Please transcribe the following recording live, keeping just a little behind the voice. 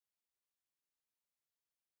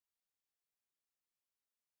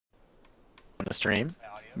on the stream.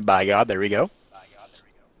 By God, there we go.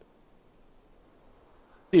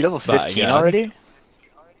 Dude, level By 15 God. already?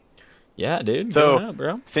 Yeah, dude. So, Going up,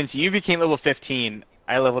 bro. since you became level 15,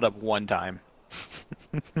 I leveled up one time.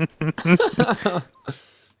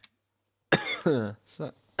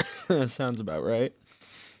 Sounds about right.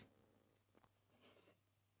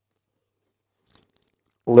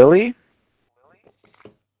 Lily?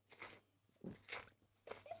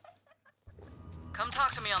 Come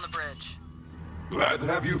talk to me on the bridge. Glad to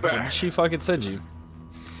have you What back. did she fucking send you?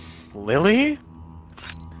 Lily?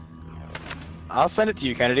 I'll send it to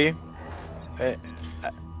you, Kennedy. I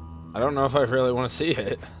don't know if I really want to see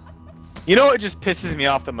it. You know what just pisses me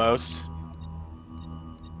off the most?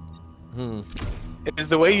 Is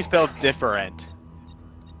the way you spell different.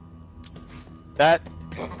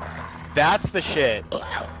 That's the shit.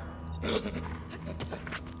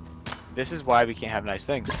 This is why we can't have nice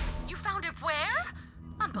things. You found it where?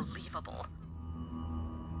 Unbelievable.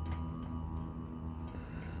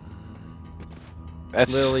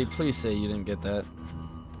 That's Lily, please say you didn't get that.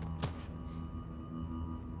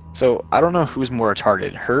 So I don't know who's more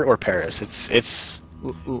retarded, her or Paris. It's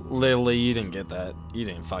Lily, you didn't get that. You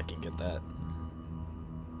didn't fucking get that.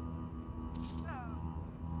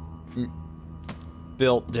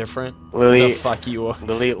 Built different. Lily. The fuck you.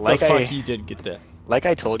 Lily, The fuck you did get that. like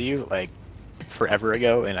I told you like forever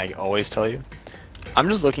ago, and I always tell you, I'm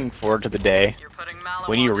just looking forward to the day You're putting Mallow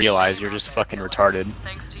when you on to realize shame, you're just Rocket fucking Killer. retarded.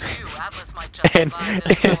 Thanks to you, Atlas might And justify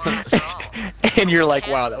this war after all. and you're like,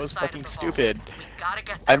 Can't wow, lose that was sight of fucking the vault. stupid. We gotta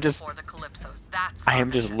get I'm there just- before the Calypsos. That's I our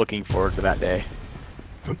am just mission. looking forward to that day.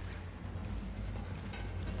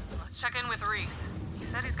 Let's check in with Reese. He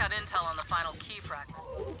said he's got intel on the final key fragment.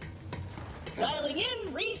 Dialing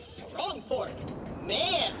in, Reese Strongfork.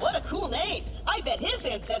 Man, what a cool name. I bet his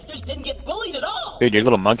ancestors didn't get bullied at all. Dude, your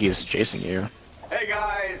little monkey is chasing you. Hey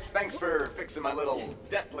guys, thanks for fixing my little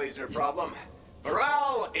death laser problem.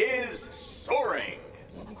 Morale is soaring.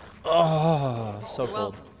 Oh, so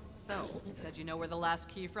cold. So, you said you know where the last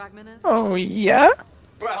key fragment is? Oh yeah?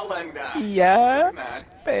 Well then, Yes,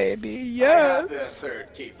 Matt, baby, I have yes. the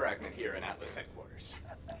third key fragment here in Atlas headquarters.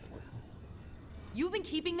 You've been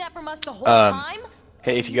keeping that from us the whole Um, time?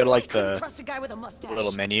 Hey, if you go to like Couldn't the trust a guy with a mustache.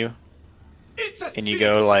 little menu It's a and you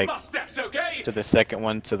go like mustache, okay? to the second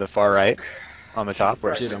one to the far right on the top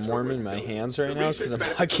where Dude, it's, I'm warming my hands right now because I'm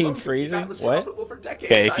fucking freezing. What?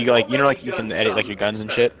 okay, if you go like, you know, like you can edit like your guns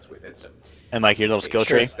and shit and like your little skill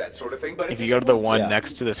tree. If you go to the one Yeah.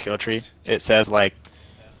 next to the skill tree, it says like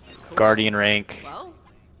guardian rank, Well,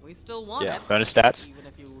 we still want Yeah. it. bonus stats. Even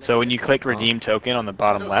if you So when you click redeem token on the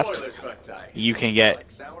bottom left, you can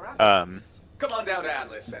get Come on down to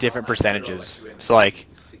Atlas and different I'll have to percentages. roll you in. So like,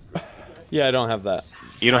 Yeah, I don't have that.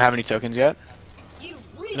 you don't have any tokens yet. You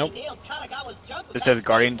really Nope. nailed Kanagawa's jump with It that says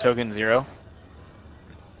guardian laser. token 0.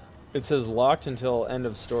 It says locked until end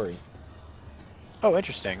of story. Oh,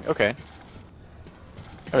 interesting. Okay.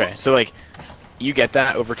 Okay, so like, you get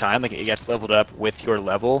that over time. Like, it gets leveled up with your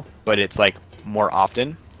level, but it's like more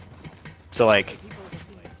often. So like,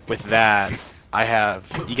 with that,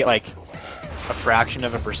 you get like a fraction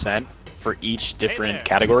of a percent for each different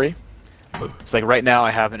category. So like right now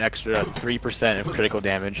I have an extra 3% of critical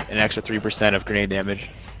damage, an extra 3% of grenade damage,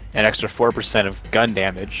 an extra 4% of gun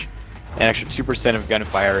damage, an extra 2% of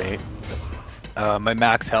gunfire rate. My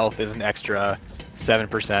max health is an extra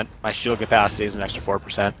 7%. My shield capacity is an extra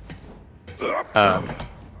 4%.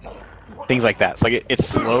 Things like that. So like it's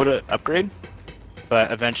slow to upgrade,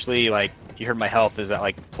 but eventually, like, you heard my health is at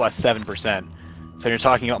like plus 7%. So you're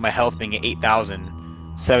talking about my health being at 8,000.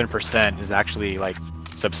 7% is actually like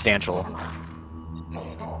substantial.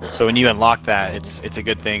 So when you unlock that, it's a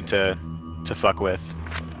good thing to fuck with.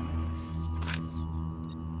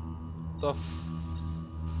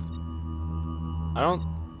 I don't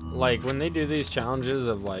like when they do these challenges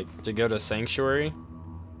of like to go to Sanctuary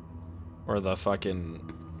or the fucking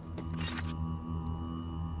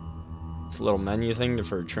this little menu thing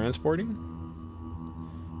for transporting.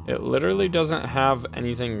 It literally doesn't have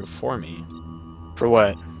anything for me. For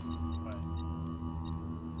what?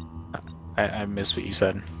 I missed what you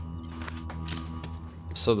said.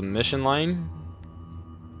 So the mission line,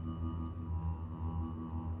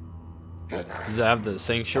 does it have the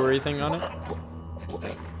Sanctuary thing on it?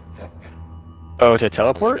 Oh, to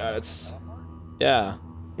teleport? God, it's yeah,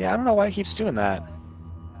 Yeah, I don't know why it keeps doing that.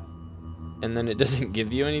 and then it doesn't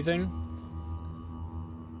give you anything.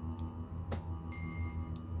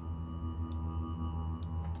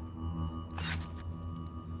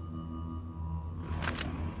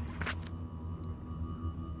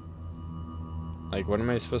 Like, what am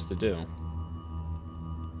I supposed to do?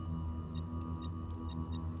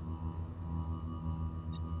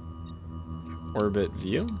 Orbit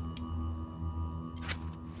view?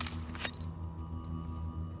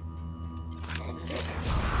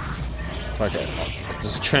 Fuck it. I'll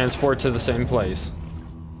just transport to the same place.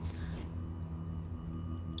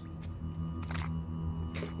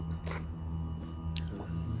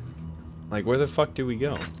 Like, where the fuck do we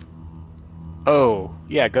go? Oh,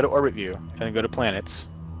 yeah, go to orbit view, and then go to planets.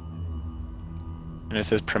 And it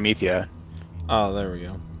says Promethea. Oh, there we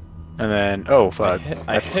go. And then, oh, fuck.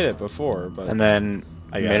 I hit it before, but... And then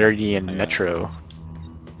Meridian Metro.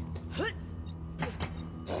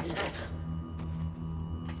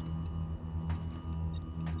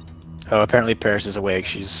 Oh, apparently Paris is awake.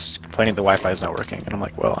 She's complaining the Wi-Fi is not working. And I'm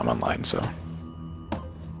like, well, I'm online, so...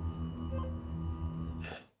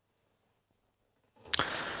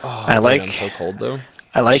 Oh, I like... I'm so cold, though.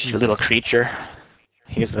 I like Jesus. your little creature.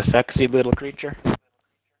 He's a sexy little creature.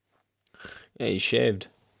 Yeah, he shaved.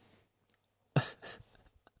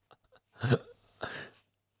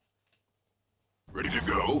 Ready to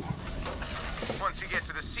go? Once you get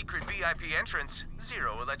to the secret VIP entrance,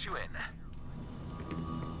 Zero will let you in.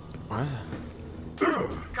 What?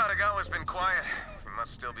 Katagawa's been quiet. He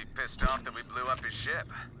must still be pissed off that we blew up his ship.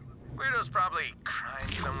 Weirdo's probably crying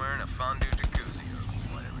somewhere in a fondue jacuzzi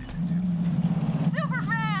or whatever they do.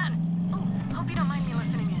 Superfan! Oh, hope you don't mind me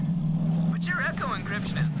listening in. But your echo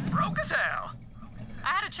encryption is broke as hell. I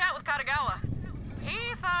had a chat with Katagawa.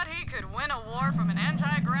 He thought he could win a war from an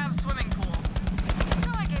anti-grav swimming pool.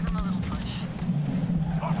 So I gave him a little push.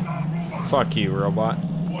 Fuck you, robot.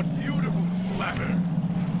 What beautiful splatter!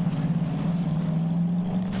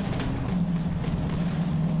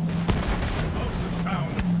 Love the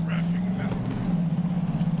sound of crashing metal.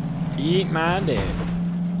 Eat my dick.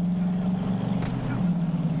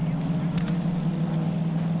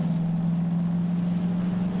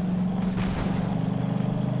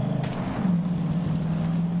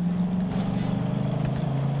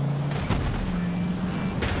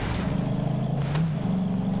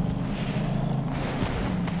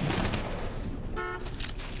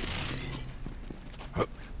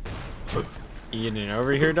 You getting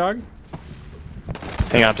over here, dog?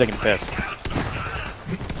 Hang on, I'm taking a piss.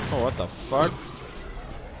 Oh, what the fuck?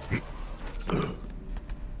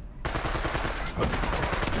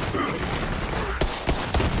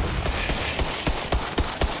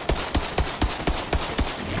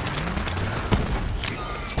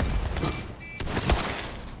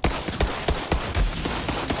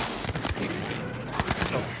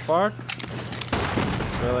 The fuck?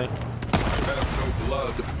 Really? I have no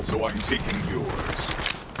blood, so I'm taking yours.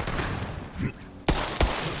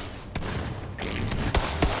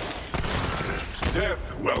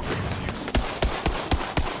 Death welcomes you.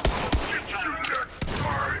 I'll get you next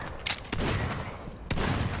time.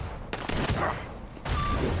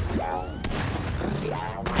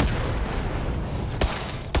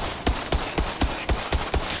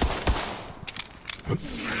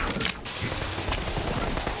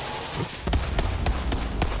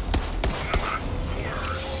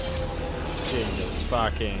 Jesus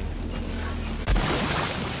fucking.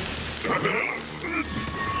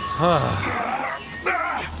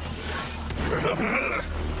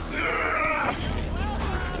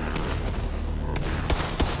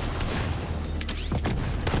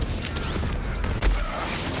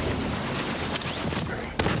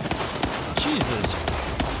 Jesus.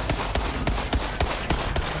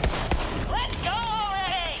 Let's go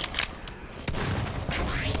already!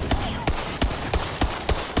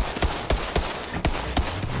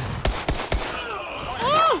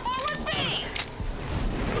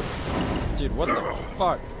 Dude, what the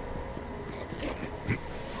fuck?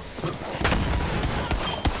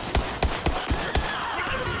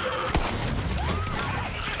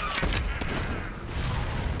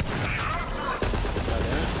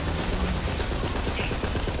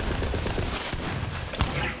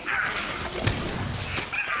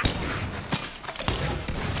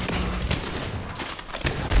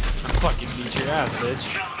 Fucking beat your ass, bitch.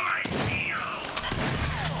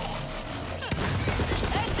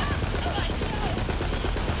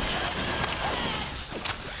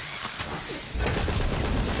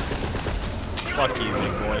 Fuck you,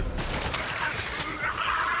 big boy.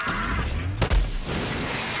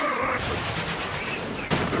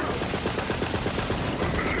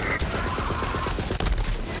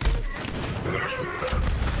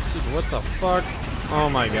 Dude, what the fuck? Oh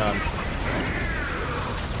my god.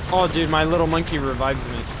 Oh, dude, my little monkey revives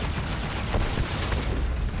me.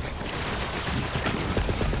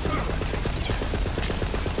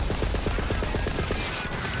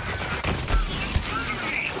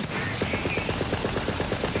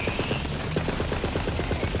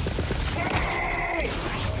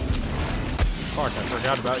 fuck, I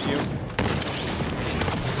forgot about you.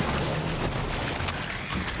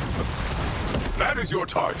 That is your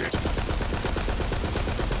target.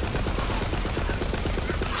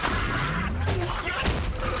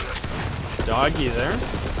 Dog, you there?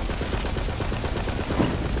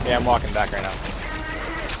 Yeah, I'm walking back right now.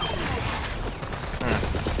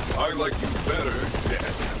 I like you better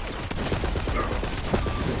dead.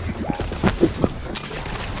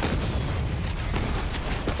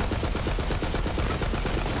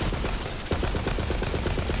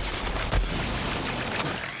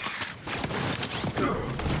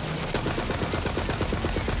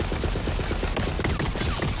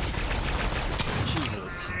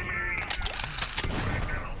 Jesus.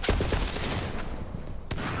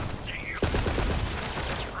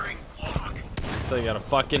 Still got a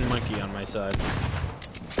fucking monkey on my side.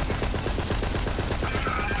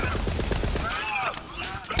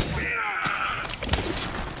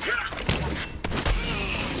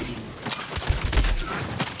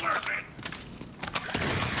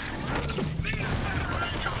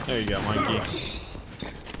 There you go, monkey.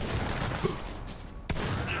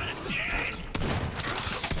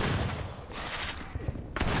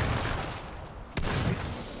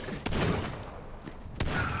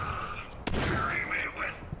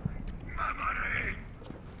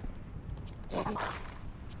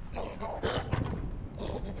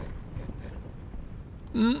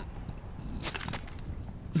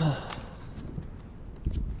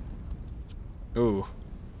 Ooh.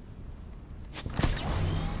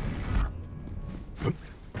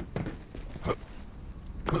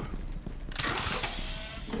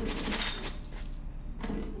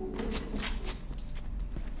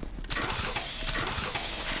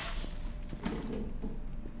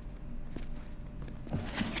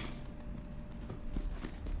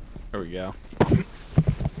 There we go.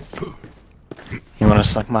 You wanna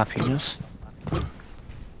suck my penis?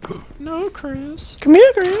 No, Chris. Come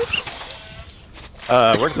here, Chris.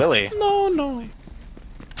 Where's Lily? No, no.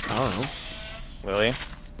 I don't know. Lily?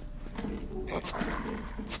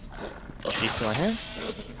 She's still in here?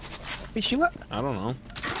 Wait, she left? I don't know.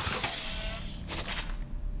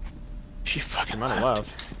 She fucking She might have left.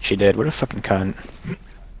 She did. What a fucking cunt.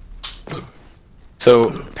 So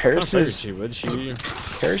I figured Paris's she would. She.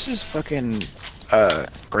 Paris's fucking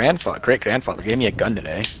great grandfather gave me a gun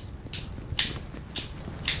today.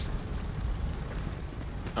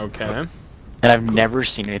 Okay. And I've never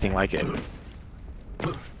seen anything like it.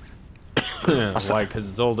 Why? Because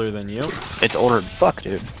it's older than you? It's older than fuck,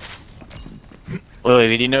 dude. Lily,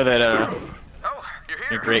 did you know that Oh, you're here.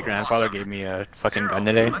 your great grandfather Awesome. gave me a fucking Zero, gun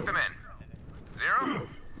today? Let them in. Zero,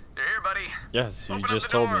 you're here, buddy. Yes, you Open up just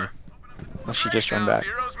the told me. door. Well, she Great, just ran now back.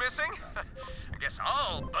 Zero's missing. I guess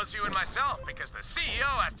I'll buzz you in myself because the CEO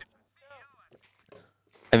has to.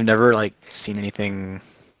 I've never like seen anything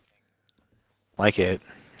like it.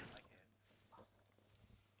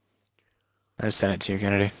 I just sent it to you,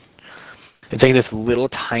 Kennedy. It's like this little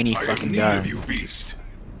tiny I fucking am need gun, of you, beast.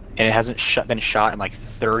 and it hasn't been shot in like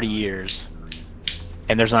 30 years.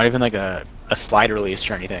 And there's not even like a slide release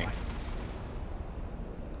or anything.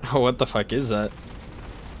 Oh, what the fuck is that?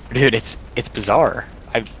 Dude, it's bizarre.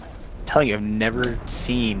 I'm telling you, I've never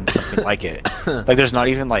seen something like it. Like, there's not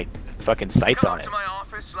even like fucking sights Come on up it. to my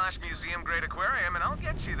office/museum grade aquarium and I'll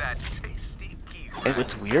get you that tasty key. And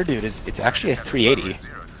what's weird, dude, is it's actually a 380.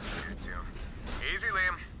 Easy,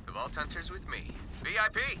 Liam. The Vault Hunter's with me.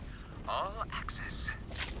 VIP. All access.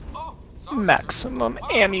 Oh, sorry, Maximum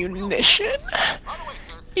ammunition. By the way,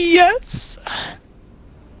 sir. Yes.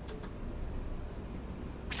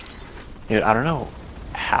 Dude, I don't know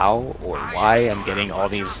how or why I'm getting all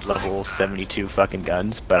these level 72 fucking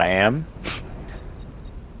guns, but I am.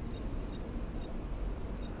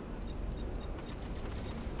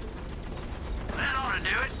 That ought to do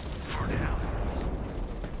it for now.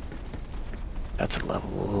 That's a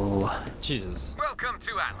level. Jesus. Welcome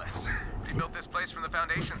to Atlas. Rebuilt this place from the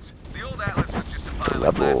foundations. The old Atlas was just a pile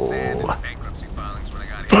of level glass sand and bankruptcy filings when I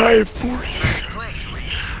got here. 540. Nice place,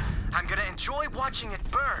 Reese. I'm gonna enjoy watching it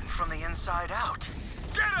burn from the inside out.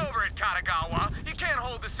 Get over it, Katagawa. You can't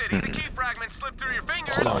hold the city. The key fragments slip through your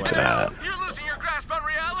fingers. Hold on to and now that. You're losing your grasp on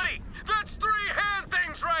reality. That's 3 hand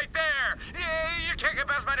things right there. Yeah, you can't get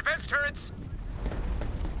past my defense turrets.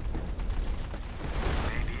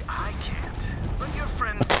 Maybe I can't, but your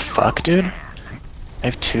friend What the Zero fuck, dude? can. I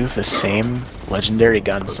have 2 of the same legendary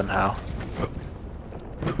guns somehow.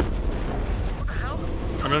 What the hell?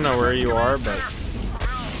 I don't know where you are, but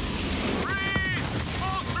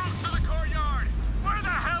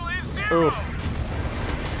ooh.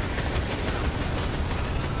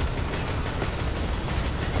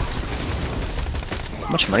 How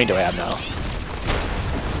much money do I have now?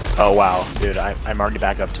 Oh wow, dude, I'm already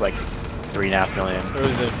back up to like 3.5 million. Who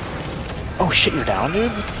is it? Oh shit, you're down,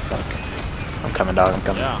 dude? What the fuck? I'm coming, dog. I'm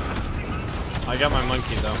coming. Yeah. I got my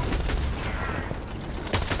monkey though.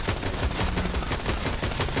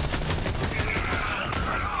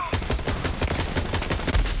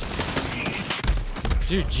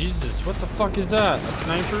 Dude, Jesus, what the fuck is that? A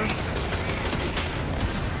sniper?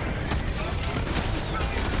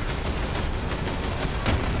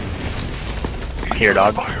 Here,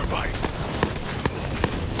 dog. Level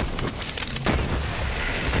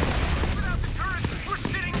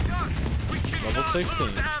 16.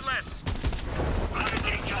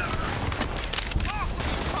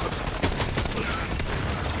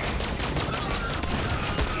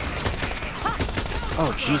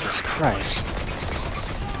 Oh, Jesus Christ.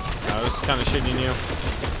 I was kind of shooting you.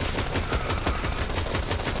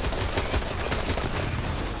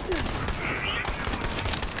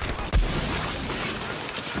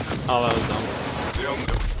 Oh, that was dumb.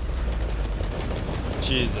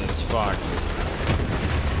 Jesus, fuck.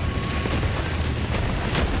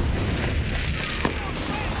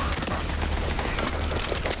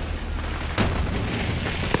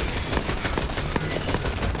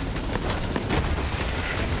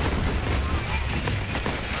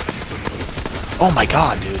 Oh my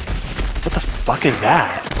god, dude. What the fuck is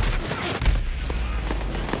that?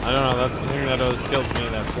 I don't know, that's the thing that always kills me,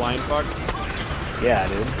 that flying fuck. Yeah,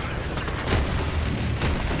 dude.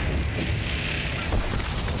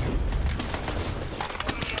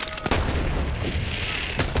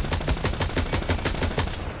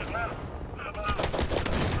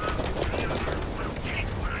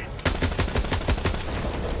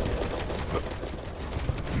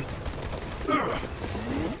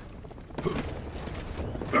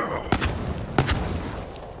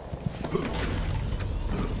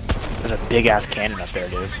 There's a big ass cannon up there,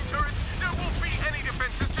 dude.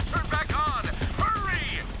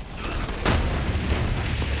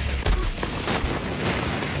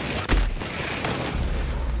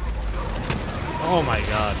 Oh my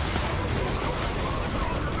god.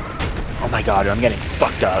 Oh my god, dude, I'm getting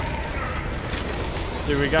fucked up.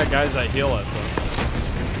 Dude, we got guys that heal us.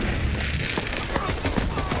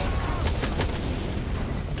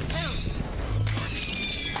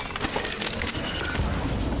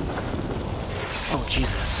 Oh,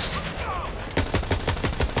 Jesus.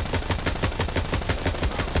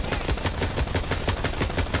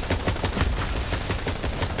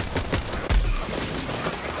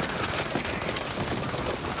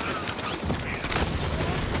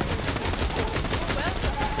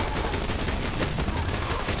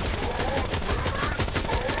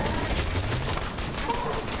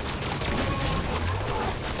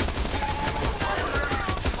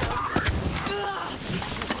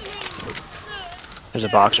 There's a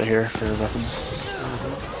box right here for weapons.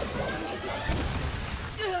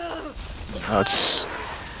 Oh, it's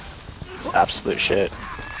absolute shit.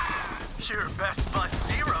 Your best bud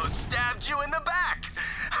Zero stabbed you in the back.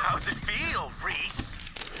 How's it feel, Reese?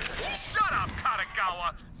 Shut up,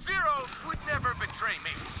 Katagawa. Zero would never betray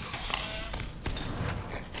me.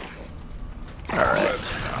 Alright,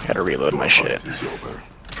 gotta reload my shit.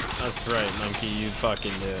 That's right, monkey, you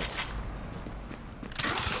fucking do it.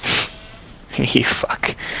 You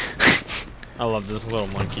fuck. I love this little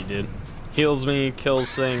monkey, dude. Heals me,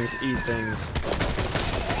 kills things, eat things.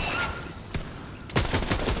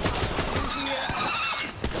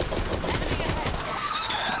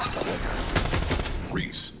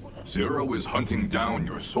 Reese, Zero is hunting down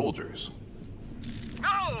your soldiers.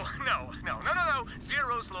 No.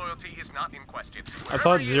 Zero's loyalty is not in question. I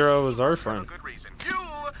thought Zero was our friend. Good reason. You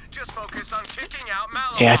just focus on kicking out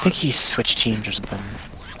Malabar. Yeah, I think he switched teams or something.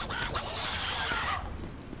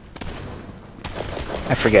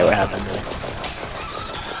 I forget what happened.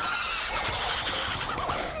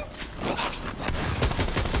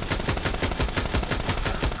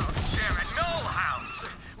 Damn it, null hounds!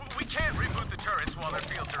 We can't reboot the turrets while their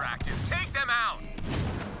fields are active. Take them out!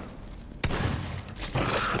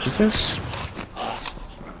 What is this?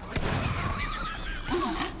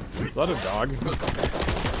 Is that a dog?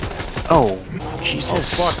 Oh, Jesus. Oh,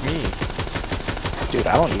 fuck me. Dude,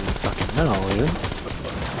 I don't even fucking know, dude.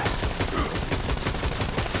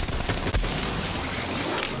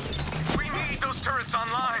 Turrets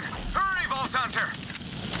online. Hurry, Vault Hunter!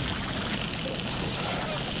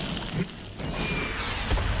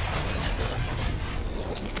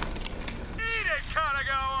 Eat it,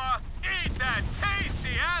 Katagawa! Eat that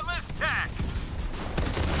tasty Atlas tech!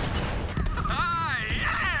 Ah,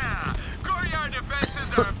 yeah! Courtyard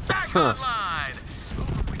defenses are back online!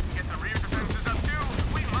 If we can get the rear defenses up too,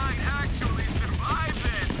 we might actually survive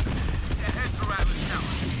this! Head through Atlas Tower.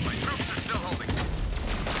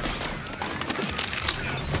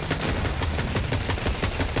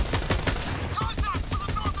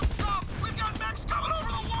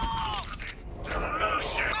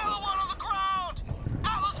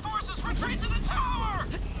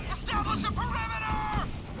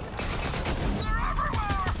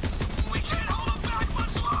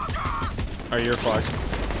 Oh, you're fucked.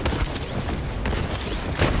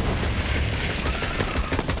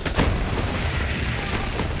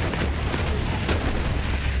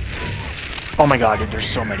 Oh my god, dude, there's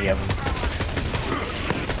so many of them.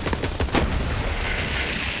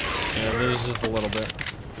 Yeah, there's just a little bit.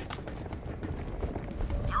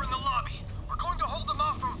 They're in the lobby. We're going to hold them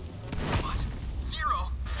off from... What?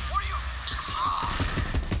 Zero? What are you...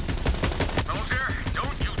 Soldier,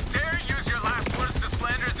 don't you dare use your last words to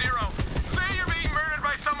slander Zero. Say you're being murdered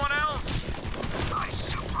by someone else. I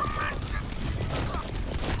superman.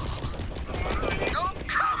 Oh,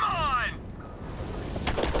 come on!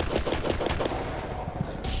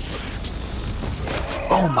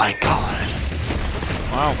 Oh my god.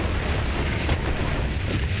 Wow.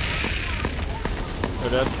 They're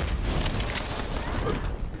dead.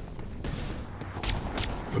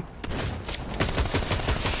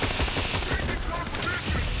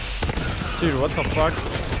 Dude, what the fuck?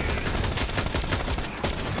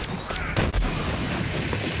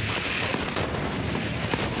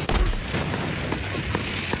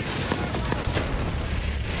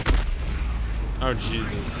 Oh,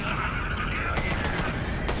 Jesus.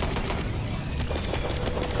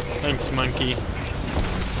 Thanks, monkey.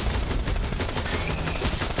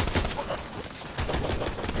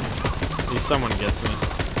 At least someone gets me.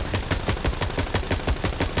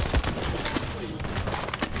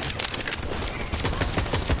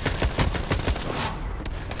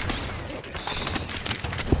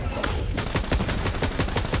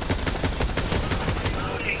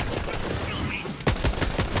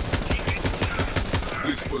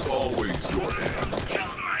 This was always your hand.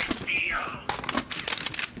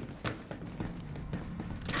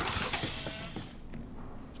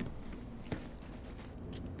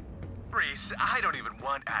 Reese, I don't even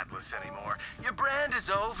want Atlas anymore. Your brand is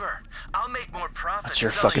over. I'll make more profit. That's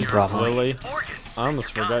your selling fucking your problem. Lily, organs I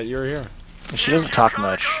almost and forgot you were here. She doesn't talk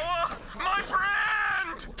much. Kagawa, my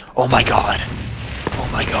brand! Oh my god. Oh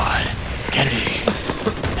my god. Kennedy.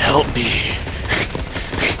 Help me.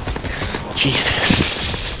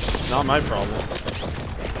 Jesus. Not my problem.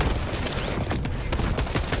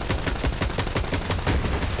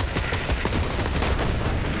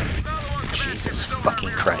 Jesus fucking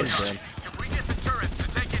Christ. If we get the turrets to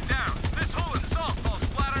take it down, this whole assault falls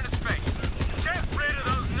flat on its face. Get rid of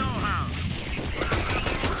those know-hows.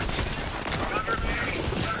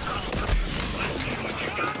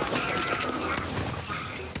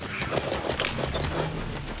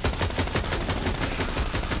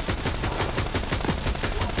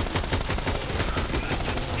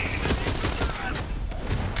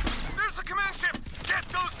 There's the command ship! Get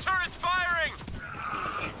those turrets firing!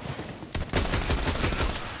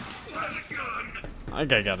 I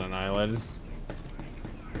think I got annihilated.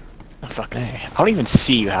 Fucking A. I don't even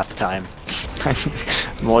see you half the time.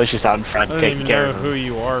 I'm always just out in I front don't taking even care know of who them.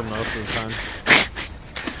 you are most of the time.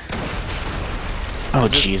 Oh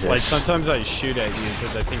Just, Jesus. Like sometimes I shoot at you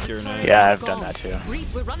because I think you're an enemy. Yeah, I've done that too.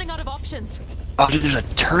 Reese, we're running out of options. Oh dude, there's a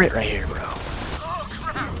turret right here, bro. Oh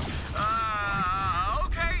crap!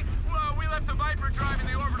 Okay. Well, we left the Viper driving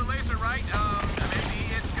the orbital laser, right?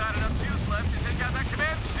 Maybe it's got enough juice left to take out that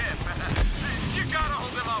command ship. You gotta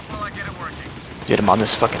hold him off while I get it working. Dude, I'm on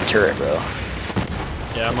this fucking turret, bro.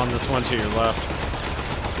 Yeah, I'm on this one to your left.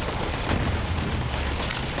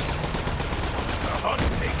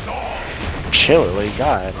 Chill, Lily,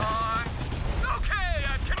 God. Okay,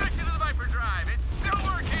 I've connected to the Viper drive. It's still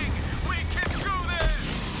working. We can do this.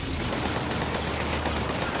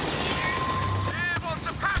 It wants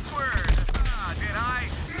a password. Did I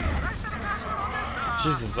set a password on this?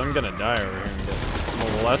 Jesus, I'm gonna die over here and get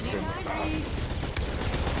molested.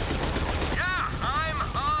 Yeah, I'm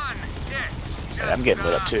on it. Yeah, I'm getting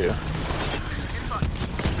lit up too.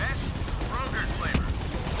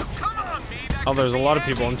 Oh, there's a lot of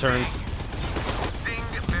people in turns. Sing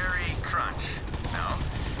Berry Crunch. No.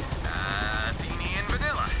 Beanie and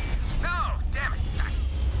Vanilla. No, damn it.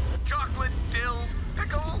 Chocolate Dill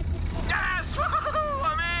Pickle. Yes! Woohoo!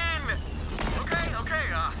 I'm in! Okay,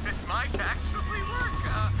 this might actually work.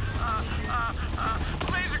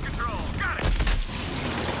 Laser control. Got it.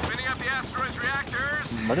 Spinning up the asteroid's reactors.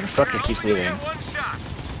 Motherfucker We're keeps only leaving. gonna get one shot.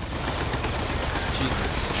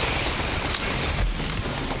 Jesus.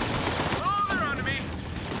 Oh, they're onto me.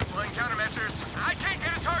 Deploying countermeasures. I can't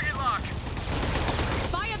get a target lock.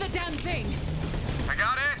 Fire the damn thing! I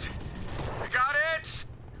got it.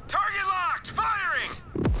 Target locked. Firing.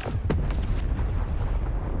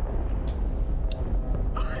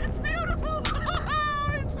 Oh, it's beautiful.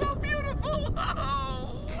 It's so beautiful.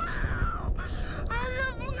 Oh, wow. I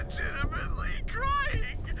am legitimately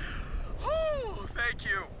crying. Oh.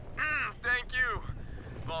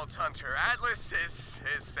 Vault Hunter. Atlas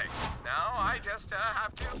is safe. Now I just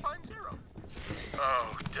have to find Zero. Oh,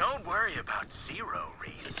 don't worry about Zero,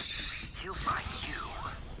 Reese. He'll find you.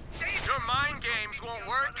 Your mind games won't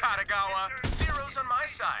work, Katagawa. Zero's on my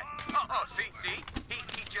side. Oh, see?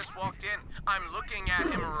 He just walked in. I'm looking at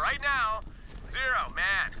him right now. Zero,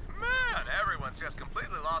 man, everyone's just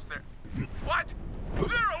completely lost their... What?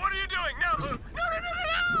 Zero, what are you doing? No!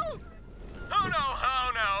 Oh no!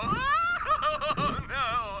 Oh no!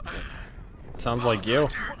 Sounds like you.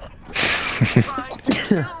 He's trying to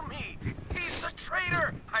kill me. He's the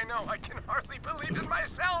traitor. I know. I can hardly believe it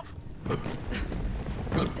myself.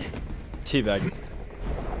 Teabag.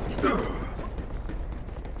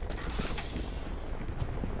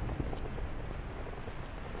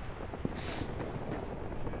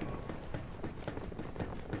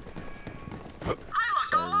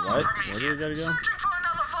 What? Where do we gotta go?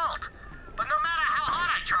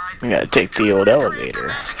 We gotta take the old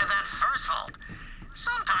elevator.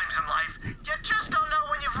 Sometimes in life, you just don't know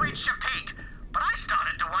when you've reached your peak. But I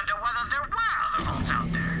started to wonder whether there were other vaults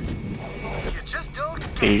out there. You just don't get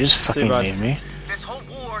Okay, you just See, fucking bud. made me. This whole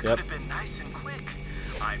war Yep. could have been nice and quick.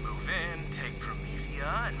 I move in, take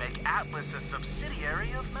Promethea, and make Atlas a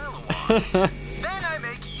subsidiary of Maliwan. Then I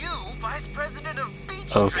make you vice president of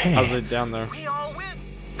Beach Okay. Street. How's it down there? We all win.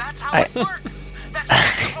 That's how it works. That's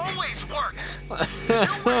how it always worked.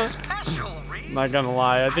 You were special, Reese. Not gonna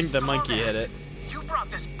lie, I think the saw monkey hit that. it. You brought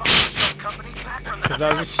this bombshell company back from the Because I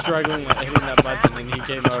was just struggling with hitting that button and he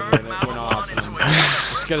came over and it went off. And I'm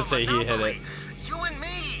just gonna say he hit it. You and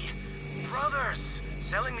me, brothers,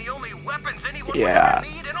 selling the only weapons anyone Yeah. would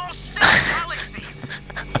ever need in all 6 galaxies.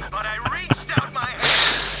 But I reached out my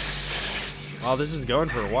hand. Wow, this is going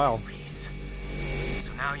for a while. Reese.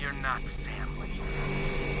 So now you're not family,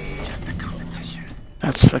 just a competition.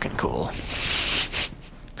 That's fucking cool.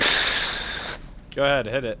 Go ahead,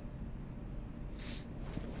 hit it.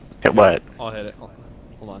 Hit what? I'll hit it.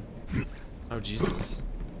 Hold on. Oh, Jesus.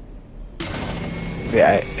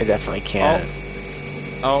 Yeah, I definitely can't.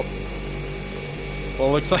 Oh. Well,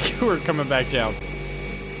 it looks like we're coming back down.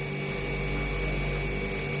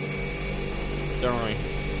 Don't worry.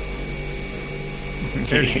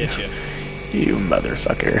 Here to get you. You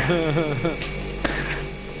motherfucker.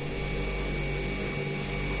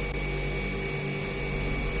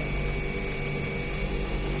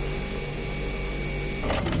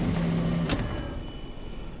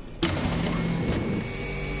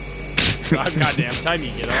 God, goddamn time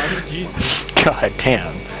you get on. Jesus. God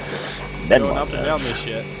damn. Then Going what up and the- down this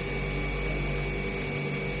shit.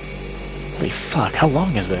 Holy fuck, how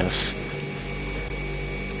long is this?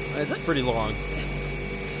 It's pretty long.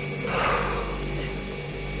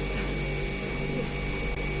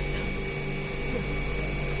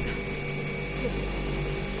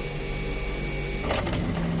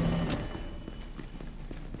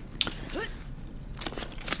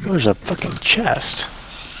 There's a fucking chest.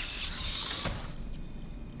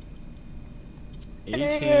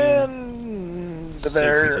 18. And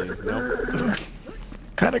 62. Nope.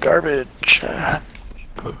 Kind of garbage.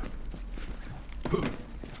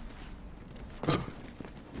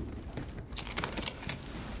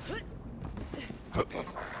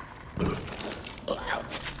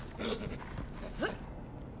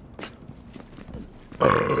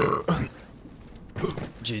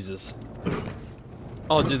 Jesus.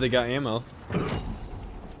 Oh, dude, they got ammo.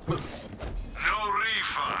 No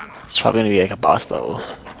refund. It's probably gonna be like a boss level.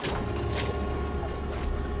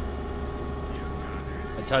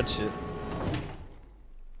 I touched it.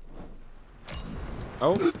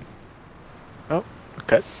 Oh, Oh,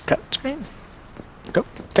 cut screen. Go,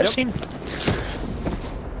 cut scene.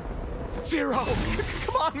 Zero!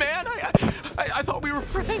 Come on, man! I thought we were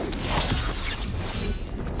friends!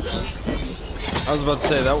 I was about to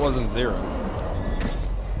say, that wasn't Zero.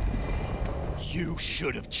 You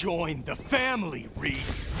should have joined the family,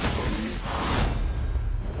 Reese!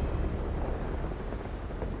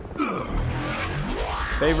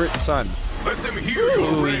 Favorite son. Let them hear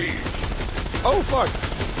your rage. Oh, fuck!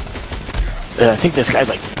 I think this guy's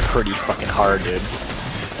like pretty fucking hard, dude.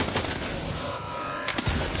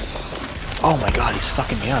 Oh my god, he's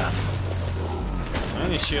fucking me up.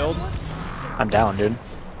 Any shield? I'm down, dude.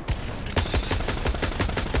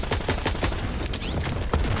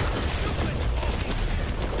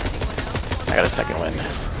 I got a second win.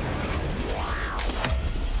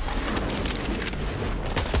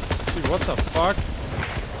 Dude, what the fuck?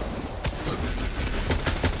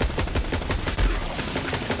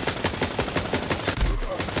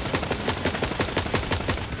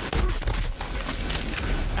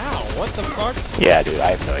 Ow, what the fuck? Yeah, dude,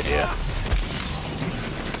 I have no idea.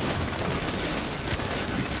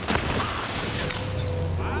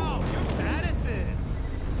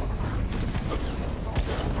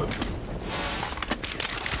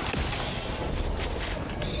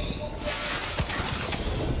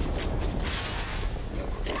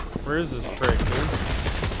 is this prick, dude?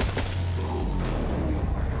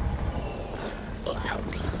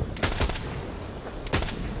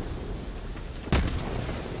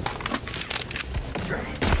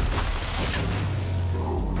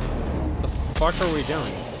 What the fuck are we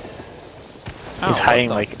doing? He's hiding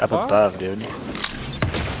like up above, dude.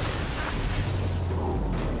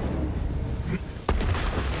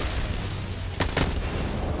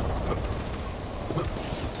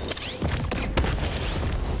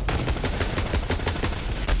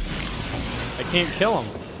 I can't kill him.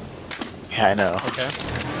 Yeah, I know. Okay.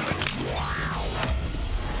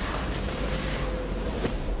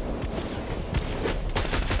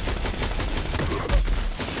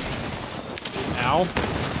 Ow.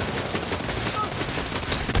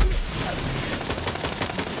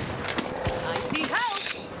 I see help.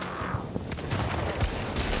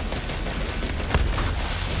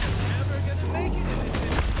 Never gonna make it in this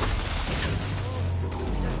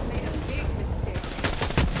Just made a big mistake.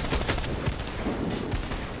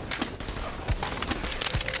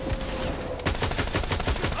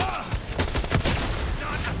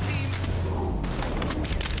 not a team.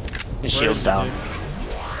 His Where shield's is he, down. dude?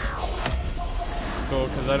 It's cool,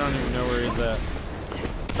 because I don't even know where he's at.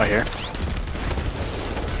 Oh, here.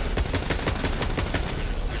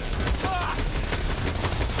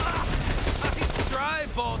 Nice try,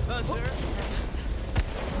 Vault Hunter.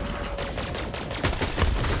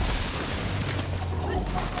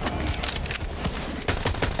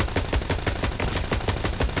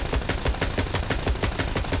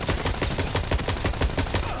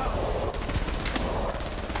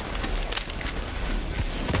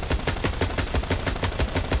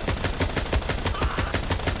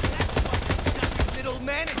 Middle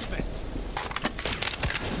management.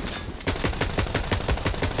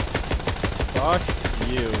 Fuck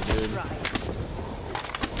you, dude.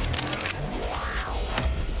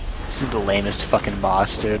 This is the lamest fucking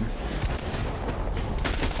boss, dude.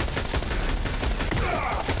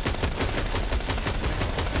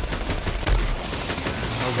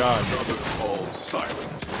 Oh god. All silent.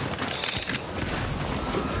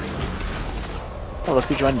 Oh, look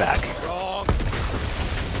who joined back. Wrong.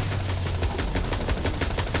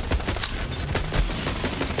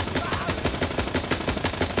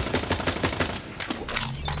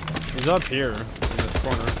 He's up here, in this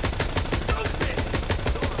corner.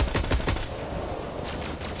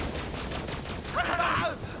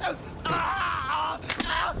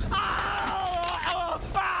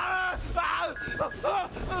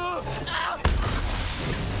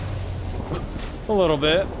 A little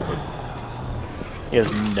bit. He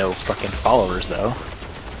has no fucking followers, though.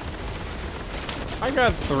 I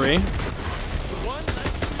got 3.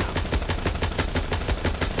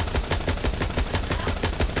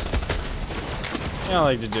 Yeah, I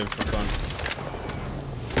like to do it for fun.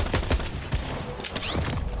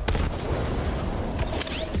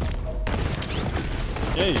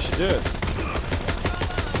 Yeah, you should do it.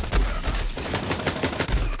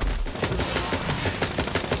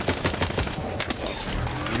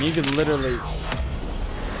 And you could literally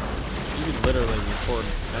record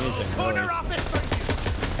anything, really.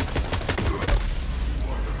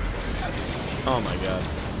 Oh my god.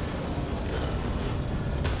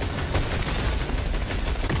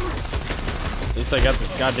 At least I got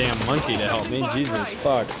this goddamn monkey to help me. Jesus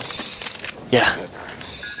fuck. Yeah.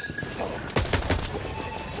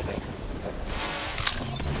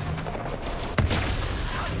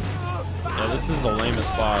 Yeah, this is the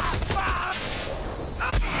lamest boss.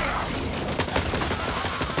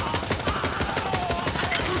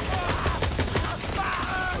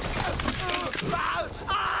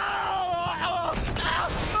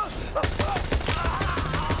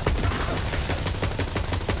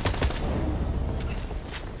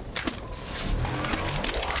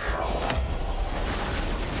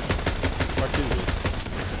 Fuck is it?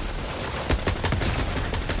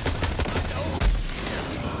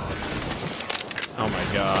 Oh my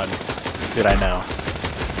god. Dude, I know.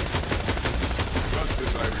 Just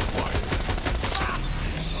as I required.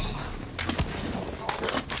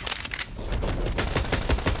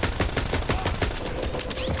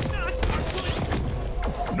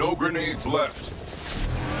 No grenades left.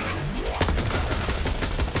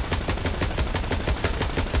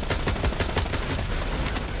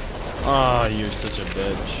 Oh, you're such a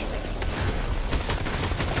bitch.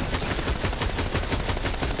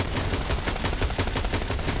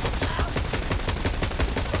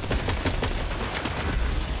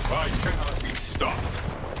 I cannot be stopped.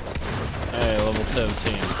 Hey, level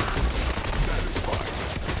 17. That is fine.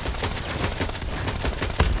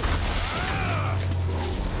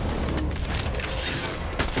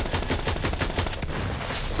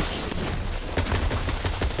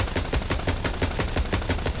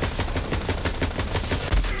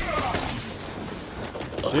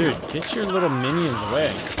 Dude, get your little minions away.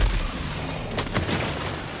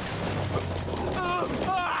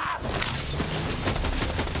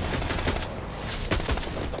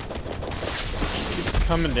 Keeps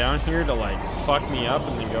coming down here to like fuck me up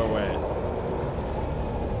and then go away.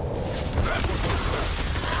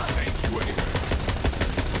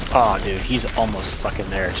 Oh, dude, he's almost fucking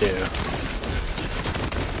there too.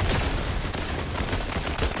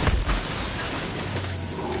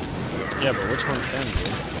 Yeah, but which one's him,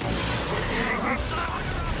 dude?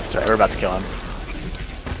 Sorry, we're about to kill him.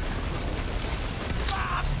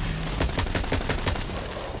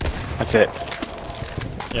 That's it.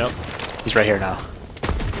 Yep. He's right here now.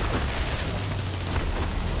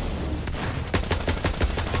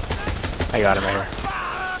 I got him right here.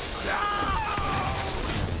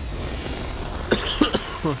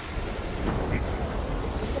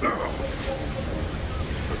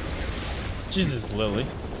 Jesus, Lily.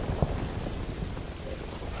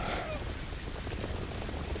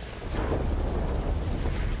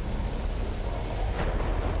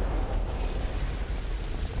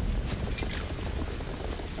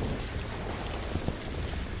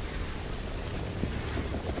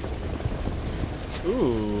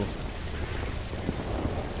 Ooh.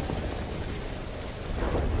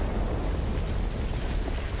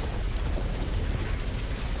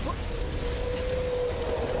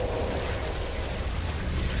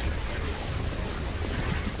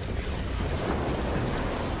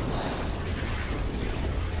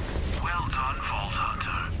 Well done, Vault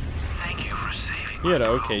Hunter. Thank you for saving You had my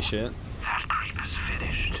okay girl. shit. That creep is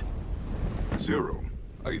finished. Zero,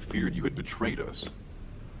 I feared you had betrayed us.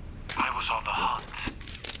 I was on the hunt.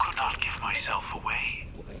 Could not give myself away.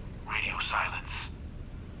 Radio silence.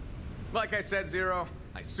 Like I said, Zero,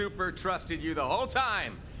 I super trusted you the whole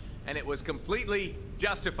time, and it was completely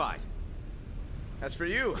justified. As for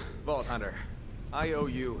you, Vault Hunter, I owe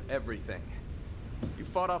you everything. You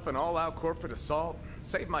fought off an all-out corporate assault,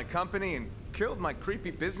 saved my company, and killed my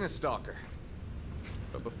creepy business stalker.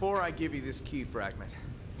 But before I give you this key fragment,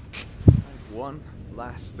 I have one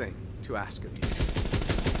last thing to ask of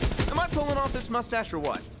you. Am I pulling off this mustache or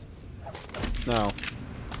what? No.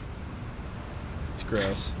 It's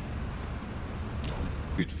gross.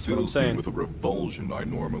 It what I'm fills me saying. with a revulsion I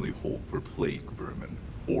normally hold for plague vermin,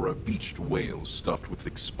 or a beached whale stuffed with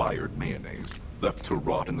expired mayonnaise, left to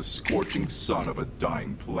rot in the scorching sun of a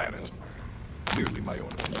dying planet. Merely my own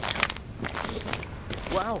opinion.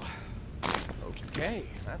 Wow. Okay,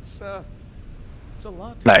 that's a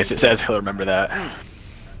lot to Nice, take it says in. he'll remember that.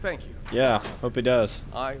 Thank you. Yeah, hope he does.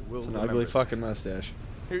 I will It's an remember ugly that. fucking mustache.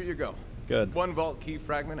 Here you go. Good. One vault key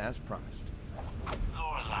fragment as promised.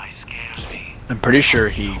 Lorelei scares me. I'm pretty sure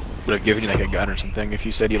he would have given you like a gun or something if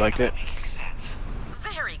you said you liked it. Making sense.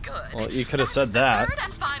 Very good. Well, you could have That's said the that. Third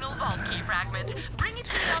and final vault key fragment. Bring it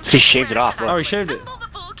to me on the He shaved it square off, and look. I Oh, he will shaved it. assemble the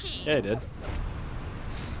full key. Yeah, he did.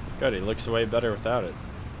 Good, he looks way better without it.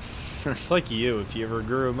 It's like you, if you ever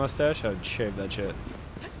grew a mustache, I'd shave that shit.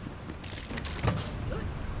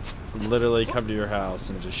 Literally come to your house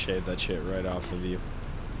and just shave that shit right off of you.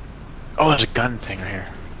 Oh, there's a gun thing right here.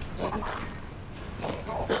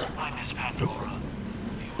 I miss Pandora.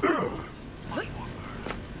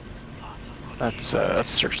 Let's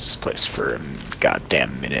search this place for a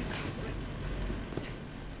goddamn minute.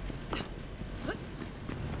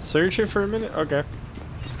 Search it for a minute? Okay.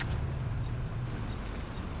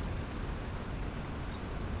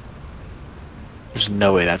 There's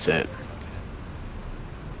no way that's it.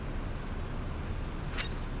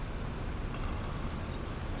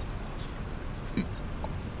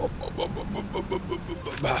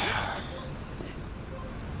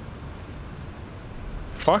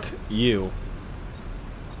 Fuck you.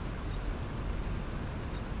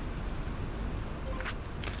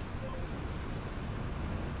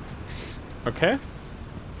 Okay.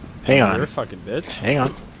 Hang You're on. a fucking bitch. Hang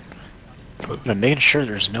on. I'm making sure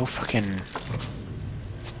there's no fucking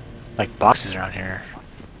like boxes around here.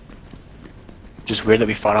 Just weird that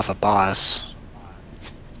we fought off a boss.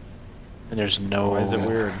 And there's no. Why is it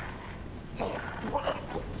weird?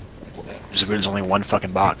 Just weird. There's only one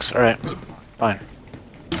fucking box. All right, fine.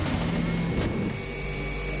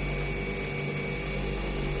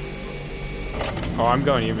 Oh, I'm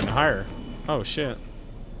going even higher. Oh shit.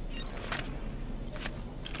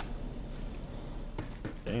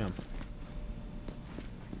 Damn.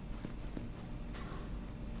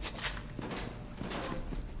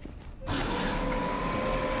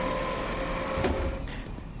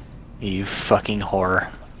 You fucking whore.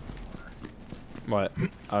 What?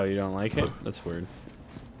 Oh, you don't like it? That's weird.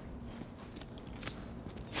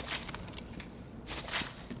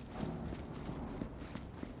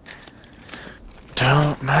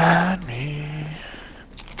 Don't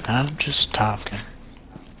just talking.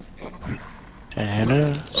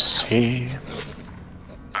 Tennessee.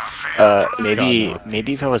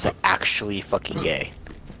 Maybe if I was actually fucking gay.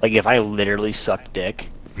 Like if I literally sucked dick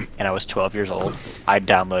and I was 12 years old, I'd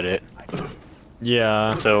download it.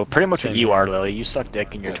 Yeah. So pretty much what you are, Lily. You suck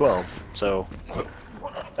dick and you're 12. So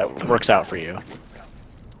that works out for you.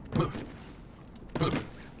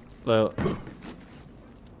 Well,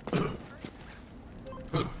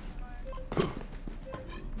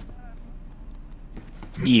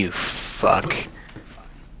 You fuck.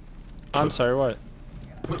 I'm sorry, what?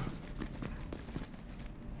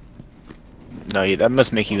 No, that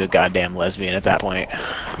must make you a goddamn lesbian at that point.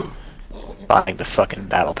 Buying the fucking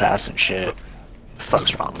battle pass and shit. The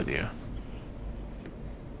fuck's wrong with you?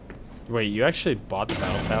 Wait, you actually bought the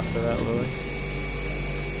battle pass for that, Lily?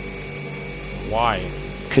 Why?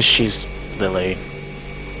 Cause she's Lily.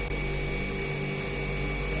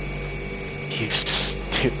 You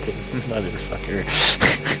stupid motherfucker.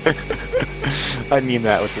 I mean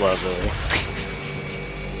that with love, Lily.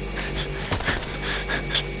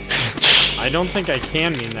 I don't think I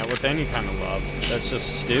can mean that with any kind of love. That's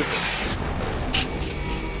just stupid.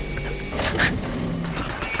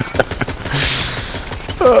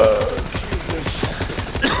 Oh, Jesus.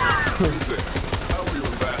 How are your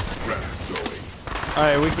last reps going?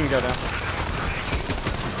 Alright, we can go now.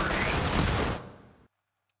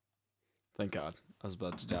 Thank God. I was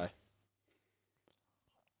about to die.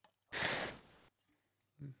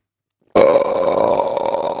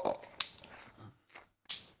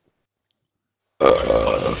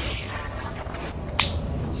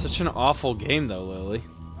 It's such an awful game though, Lily.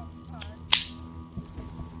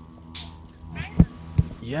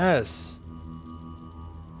 Yes.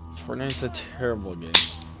 Fortnite's a terrible game.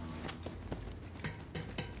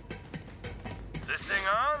 Is this thing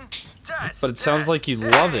on? Test, But it sounds test. like you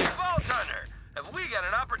love it. Hey, Vault Hunter, have we got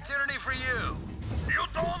an opportunity for you? You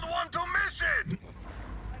don't want to miss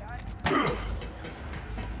it!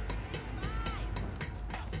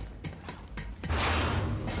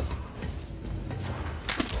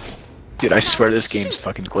 Dude, I swear this game's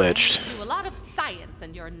fucking glitched. Do a lot of science,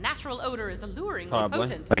 and your natural odor is alluringly Probably.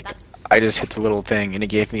 potent. Like, That's I just hit the little thing and it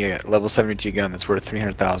gave me a level 72 gun that's worth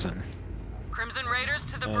 300,000. Crimson Raiders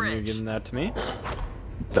to the And you're bridge. giving that to me?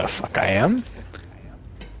 The fuck I am?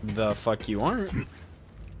 The fuck you aren't.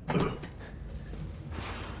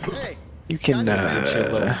 Hey, You can, Get your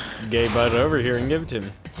little gay butt over here and give it to me.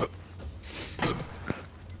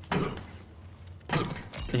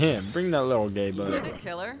 Yeah, bring that little gay butt did over. it,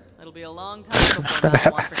 killer. It'll be a long time before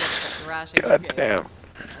that one forgets the thrashing God you gave. damn.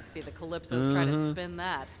 Let's see the Calypsos try to spin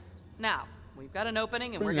that. Now, we've got an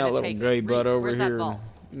opening and Bring we're that gonna little take gay it. butt Reese, over where's that here vault?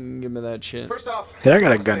 and give me that shit. first off, Hey, I got a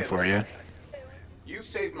wanna gun say for this. you. You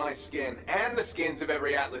saved my skin and the skins of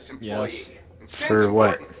every Atlas employee. Yes. And skins For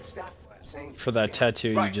what? important. Stop saying For that skin. tattoo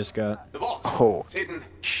you Right. just got. The vault. Oh. It's hidden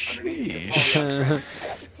underneath the Sheesh. Napoleon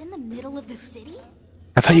It's in the middle of the city?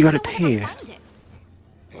 I thought you got it How would I paid. find it?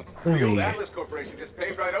 The old Lily. Atlas Corporation just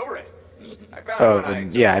paved right over it. I found Oh, it when then, I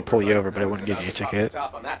yeah, took I'd pull you but over, but I I wouldn't wasn't give you a about to ticket.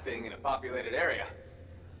 Top on that thing in a populated area.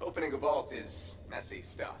 Opening a vault is messy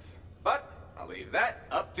stuff. But I'll leave that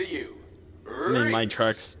up to you. I mean, my Reese.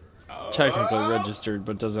 truck's technically registered,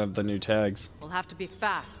 but doesn't have the new tags. We'll have to be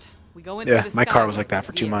fast. We go in Yeah, through the my car sky was like that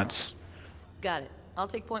for 2 Yeah. months. Got it. I'll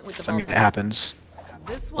take point with the I mean, vault. it happens.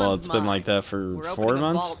 This Well, one's it's been mine. like that for We're 4 opening a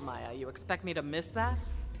months. vault, Maya. You expect me to miss that?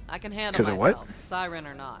 I can handle 'Cause of what? myself, siren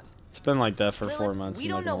or not. It's been like that for 4 Lilith, months. we I'm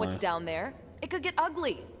don't not know gonna what's lie. down there. It could get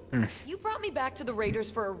ugly. You brought me back to the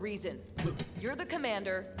Raiders for a reason. You're the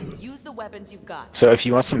commander. Use the weapons you've got. So if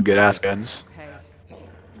you want some good ass guns, Okay.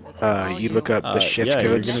 This is all you look up the shift yeah,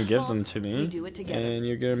 you're codes. gonna give them to We me, do it together. and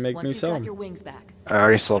you're gonna make Once me you've sell got your them. wings back. I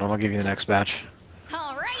already sold them. I'll give you the next batch.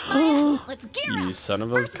 All right, Maya. Let's gear You up. son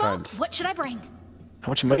of a First of all, cunt. what should I bring? How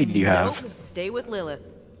much money do you have? Nope. Stay with Lilith.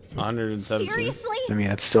 117. Seriously? I mean,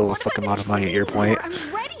 it's still a What have I fucking been lot of money at training your point. for?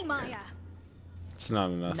 I'm ready, Maya. It's not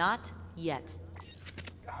enough. Not yet.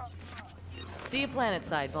 See you planet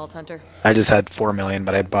side, Vault Hunter. I just had 4 million,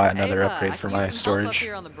 but I bought another Ava, upgrade I for could my use some help up storage.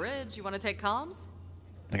 here on the bridge. You want to take comms?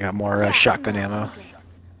 I got more Yeah, shotgun no, ammo. I'm good.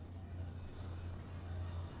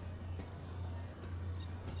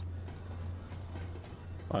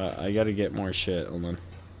 I gotta get more shit. Hold on.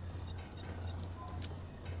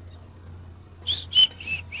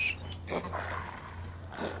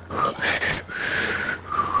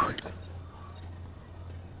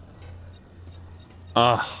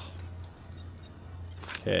 Ah.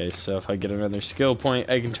 Okay, so if I get another skill point,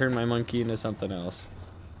 I can turn my monkey into something else.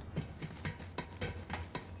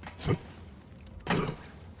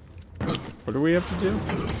 What do we have to do?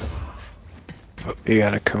 You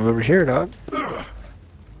gotta come over here, dog.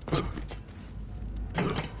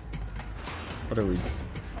 are we?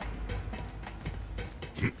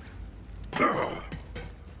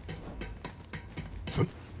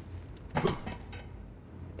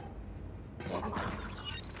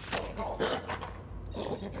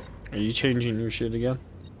 Are you changing your shit again?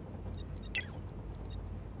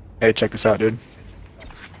 Hey, check this out, dude.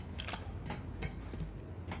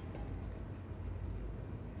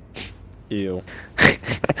 Ew.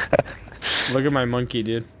 Look at my monkey,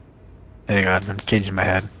 dude. Hang on, I'm changing my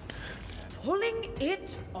head. Pulling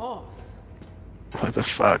it off. What the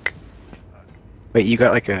fuck? Wait, you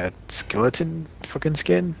got like a skeleton fucking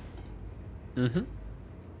skin? Mm-hmm.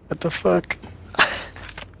 What the fuck?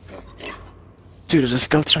 Dude, there's a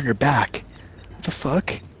skeleton on your back. What the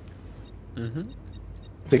fuck? Mm-hmm.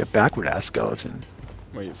 It's like a backward ass skeleton.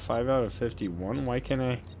 Wait, 5 out of 51? Why can't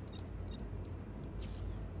I?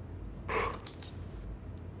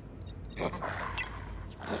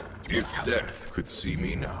 If death could see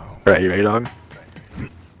me now. Alright, you ready, dog?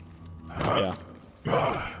 Yeah.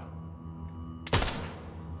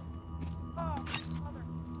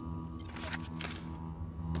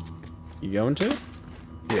 You going to?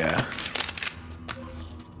 Yeah.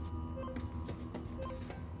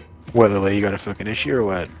 What, Lily, you got a fucking issue or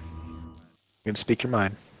what? You can speak your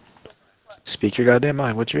mind. Speak your goddamn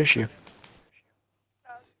mind. What's your issue?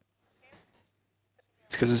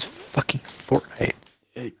 It's because it's fucking Fortnite.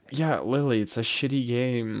 Yeah, Lily, it's a shitty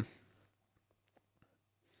game.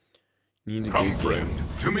 You need a Come, good friend, game.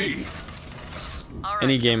 to me. All right.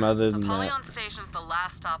 Any game other than Apollyon that. Station's the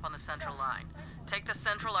last stop on the Central Line. Take the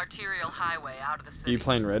Central Arterial Highway out of the Are city. you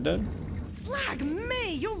playing Red Dead? Slag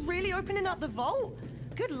me! You're really opening up the vault?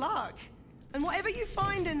 Good luck. And whatever you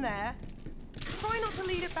find in there, try not to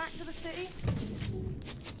lead it back to the city.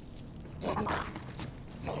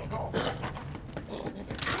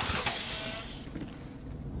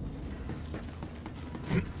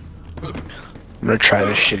 I'm gonna try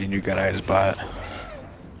this shitty new gun I just bought.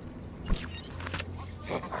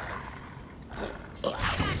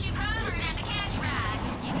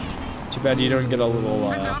 Too bad you don't get a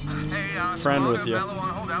little friend with you.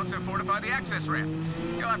 Holdouts have fortified the access ramp.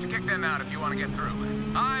 You'll have to kick them out if you want to get through.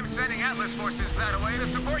 I'm sending Atlas forces that way to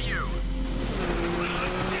support you.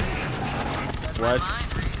 What?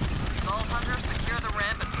 Vault Hunter, secure the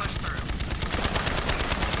ramp and push through.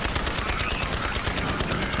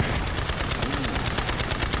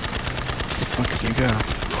 Where the fuck did you go?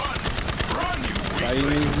 Fighting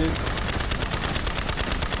these dudes?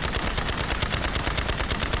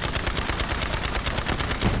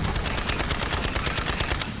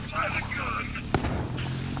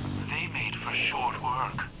 They made for short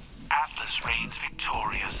work. Atlas reigns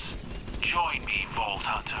victorious. Join me, Vault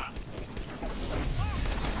Hunter.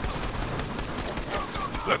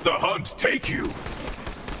 Let the hunt take you.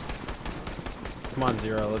 Come on,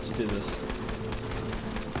 Zero, let's do this.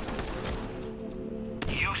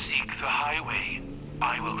 You seek the highway.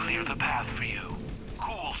 I will clear the path for you.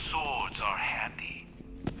 Cool swords are handy.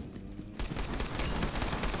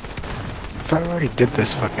 I thought I already did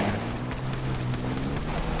this fucking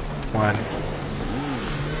one.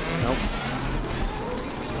 Nope.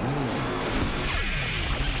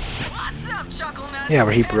 What's up, Chuckle Nut? Yeah,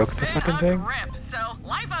 where he broke the It's fucking been a thing? grip. So,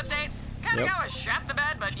 life update. Kinda Yep. go with shat the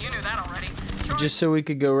bed, but you knew that already. Just so we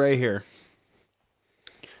could go right here.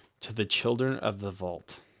 To the Children of the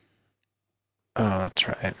Vault. Oh, that's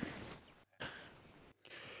right.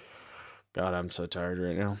 God, I'm so tired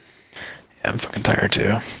right now. Yeah, I'm fucking tired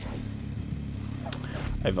too.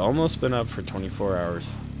 I've almost been up for 24 hours.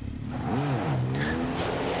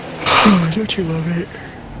 Don't you love it?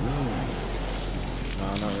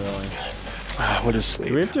 No, not really. What is sleep?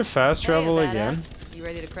 Do we have to fast travel Hey, again? badass. You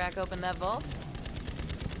ready to crack open that vault?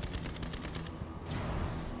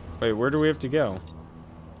 Wait, where do we have to go?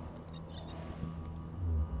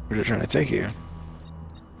 Where's it trying to take you?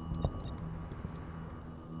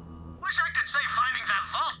 Wish I could say finding that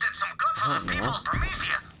vault did some good for the people of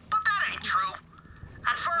Promethea, but that ain't true.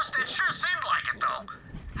 At first, it sure seemed like it, though.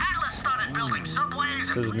 Atlas started building subways.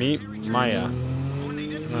 This is meet Maya. I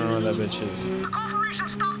don't know where that bitch is. The corporation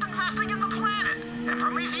stopped investing in the planet, and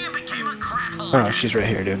Promethea became a crap hole. Oh, she's right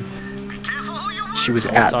here, dude. Be careful who you She was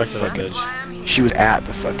I'll at the talk to that fucking. bitch. She was at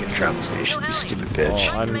the fucking travel station. You stupid Oh,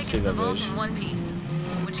 bitch. I didn't see that Vault bitch. in one piece.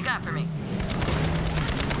 What you got for me?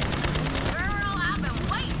 Girl, I've been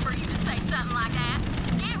waiting for you to say something like that.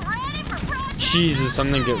 Get ready for Project Jesus,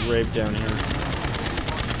 I'm gonna get raped down here.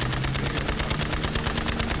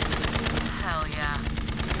 Hell yeah.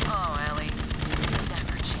 Oh, Ellie.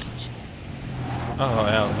 Never change. Oh,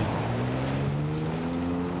 Ellie.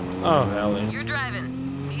 Oh, Ellie. You're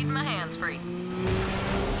driving. Need my hands free.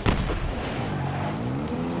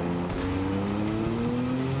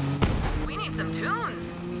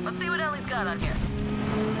 Let's see what Ellie's got on here.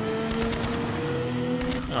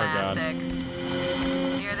 Oh god. Classic.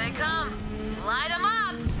 Here they come. Light them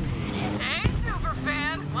up. Hey,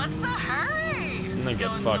 superfan. What's the hurry? And they get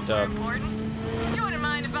Going fucked somewhere up. important? You wouldn't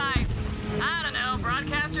mind if I don't know,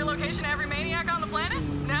 broadcast your location to every maniac on the planet?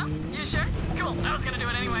 No? You sure? Cool. I was gonna do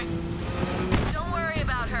it anyway. Don't worry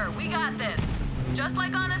about her. We got this. Just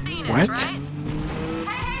like on Athena's, What? right?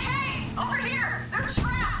 Hey! Over here! They're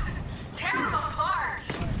trapped! Tear them apart!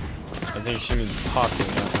 I think she means posse,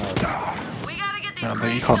 not us. We gotta get these No, but you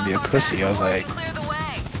crates called me a off our pussy. back I was before we like, can clear the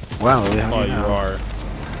way. wow, Lily, how do Oh, you you know? are.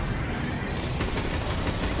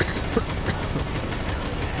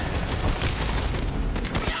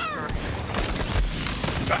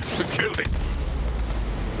 That's a killing.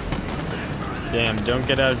 Damn, don't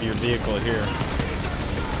get out of your vehicle here.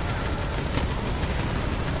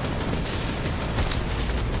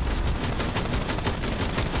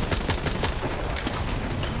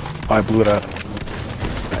 Oh, I blew it up.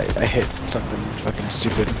 I hit something fucking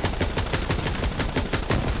stupid.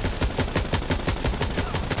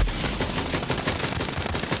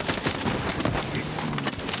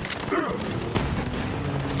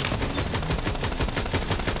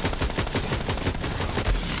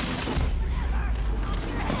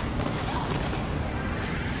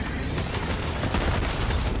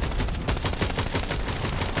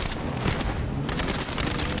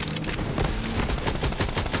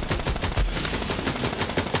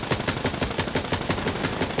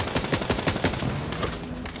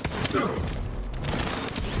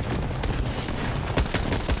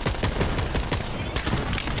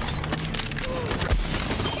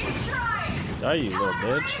 Die, you little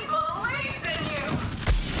bitch. Believes in you.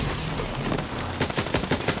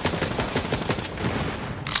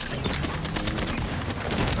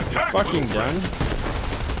 Attack! Fucking done.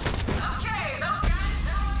 Okay, those guys,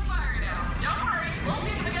 they're on fire now. Don't worry, we'll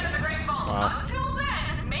see them again in the Great Falls. Wow. Until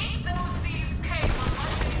then, make those thieves pay for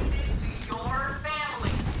what they did to your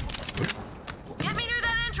family. Get me near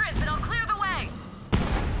that entrance and I'll clear the way.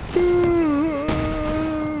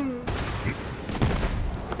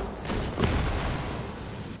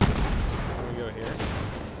 Can we go here?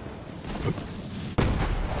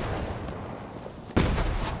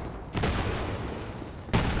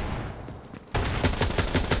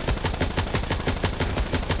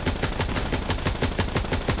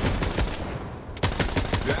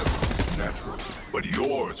 That was natural, but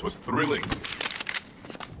yours was thrilling.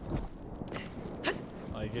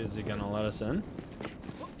 Like, is he gonna let us in?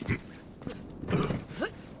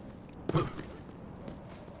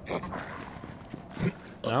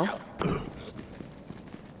 No?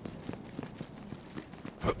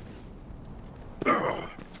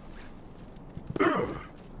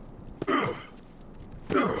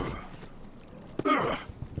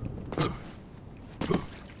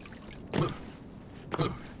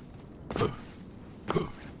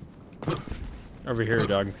 Over here,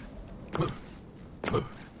 dog.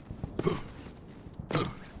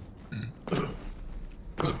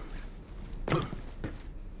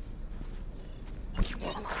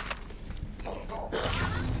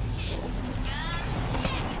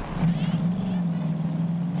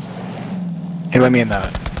 Hey, let me in that.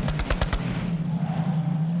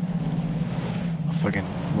 I'll fucking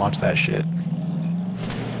launch that shit.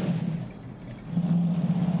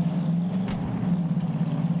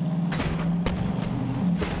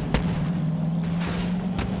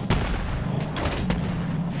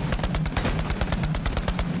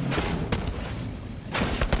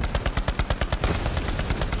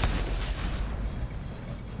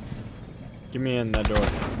 Get me in that door.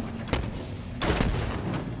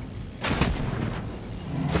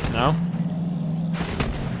 No?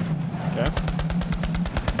 Okay.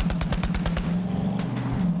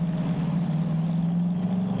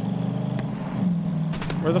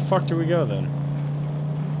 Where the fuck do we go then?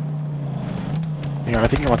 Hang on, I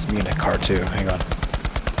think he wants me in a car too. Hang on.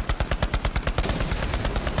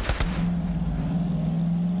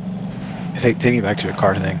 Take me back to a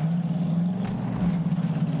car thing.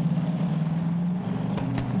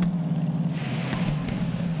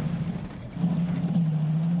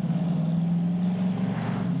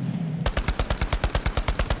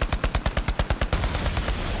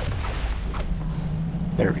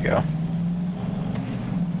 There we go.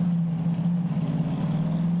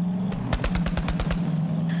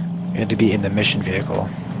 We had to be in the mission vehicle.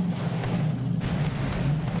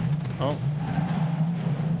 Oh.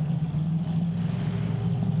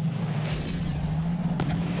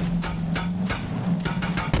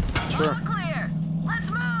 Sure. Clear. Let's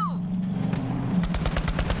move.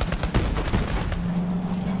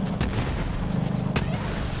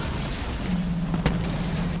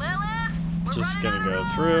 Just gonna go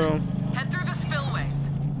through. Head through the spillways.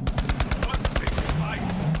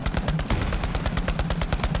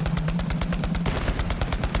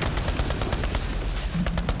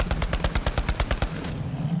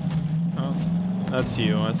 Oh, that's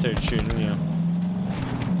you. I started shooting you.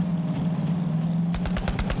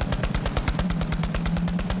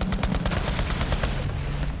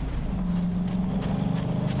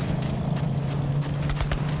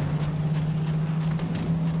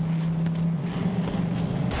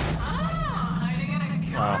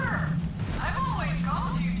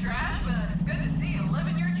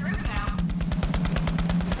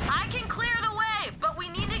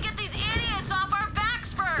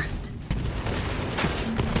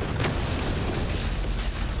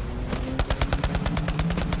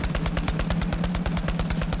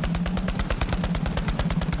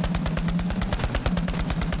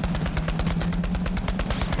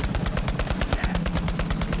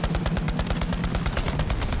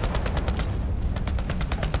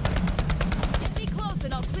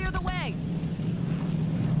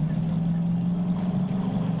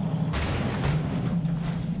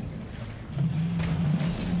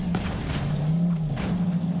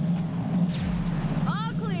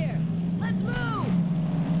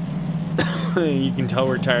 You can tell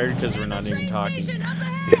we're tired because we're not even talking.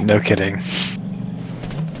 Yeah, no kidding.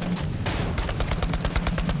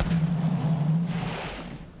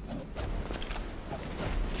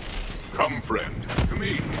 Come, friend, to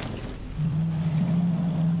me.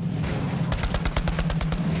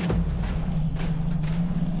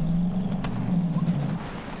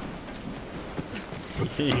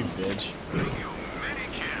 You bitch.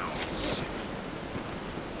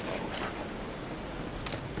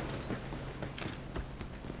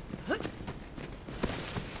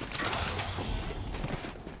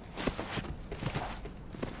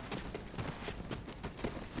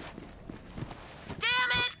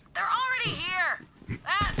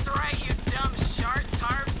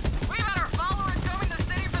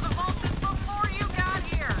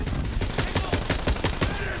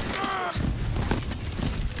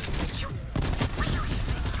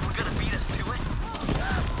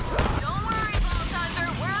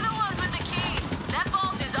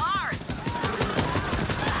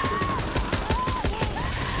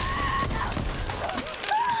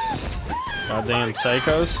 Goddamn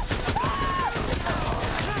psychos.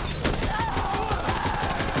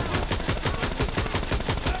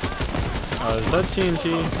 Oh, is that TNT?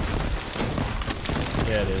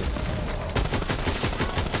 Yeah, it is.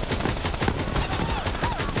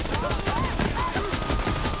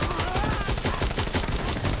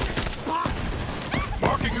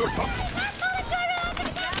 Marking your top.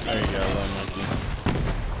 There you go, little monkey.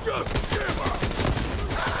 Just give up.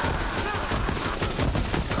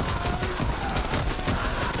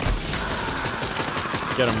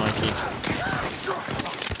 Get him, monkey.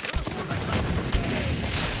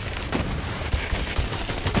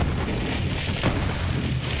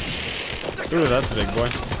 Ooh, that's a big boy.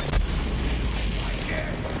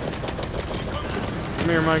 Come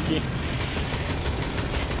here, monkey.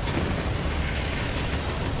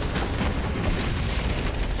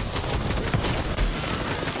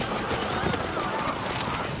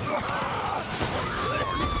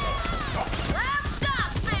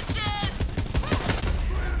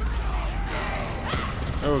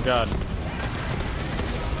 Oh god.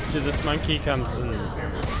 Dude, this monkey comes in a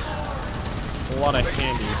lot of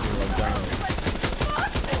handy if you look down.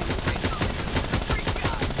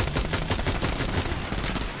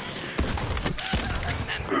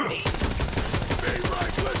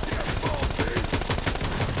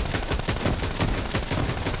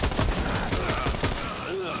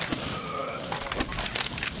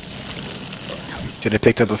 Dude, I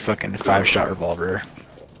picked up a fucking 5-shot revolver.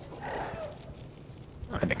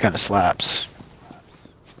 And it kind of slaps.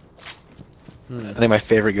 I think my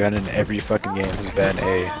favorite gun in every fucking game has been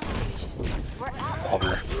a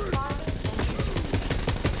revolver.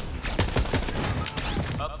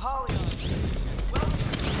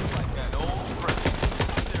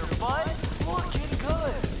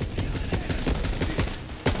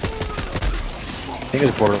 I think it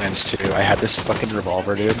was Borderlands 2. I had this fucking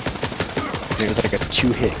revolver, dude. And it was like a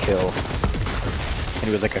 2-hit kill. And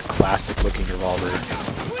it was like a classic looking revolver.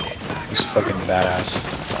 It was fucking badass.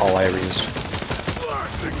 That's all I ever used.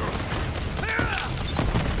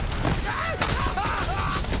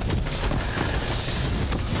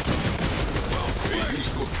 A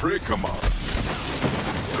useful trick, come on.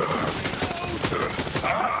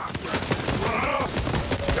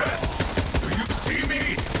 Do you see me?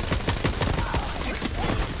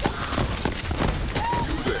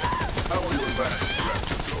 You there? How are your last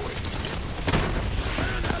reps going?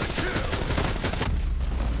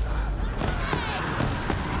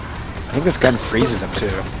 I think this gun freezes him too.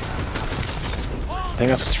 I think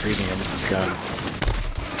that's what's freezing him, is this gun.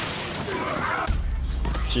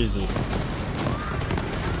 Jesus.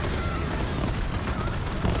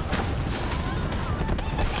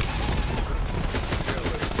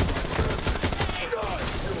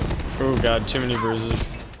 Oh god, too many bruises.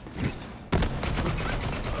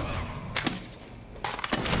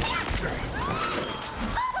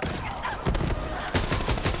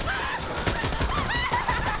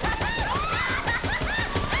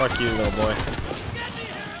 Fuck you, little boy.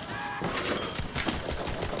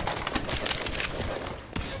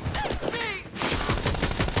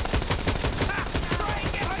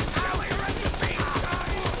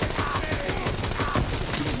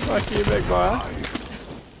 Fuck you, big boy.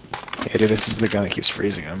 Yeah, dude, this is the gun that keeps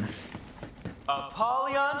freezing him.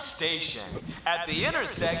 Apollyon Station at the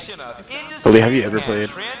intersection of industry Billy, have you ever played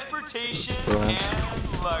transportation Borderlands?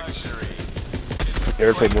 and luxury. You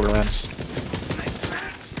ever played Borderlands?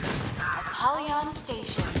 Apollyon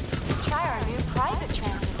Station. Try our new private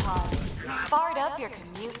transit pods. Fart up your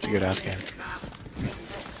commute. It's a good ass game.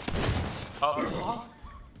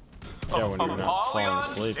 Yeah, when you're not falling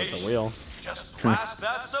asleep at the wheel. Just blast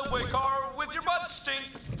that subway car with your butt stink.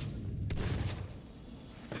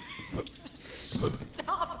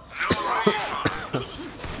 Stop.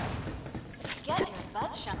 Get your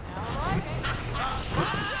butt shucked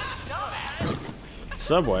out.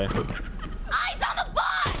 Subway. Eyes on the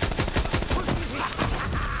bus!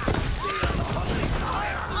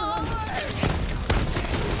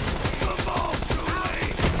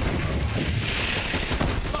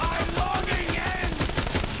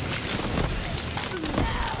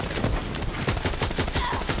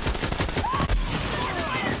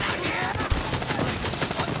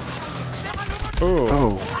 Ooh.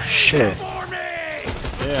 Oh, shit.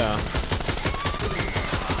 Yeah.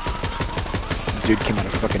 Dude came out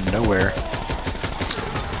of fucking nowhere.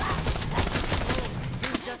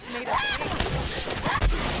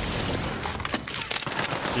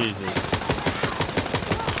 Jesus.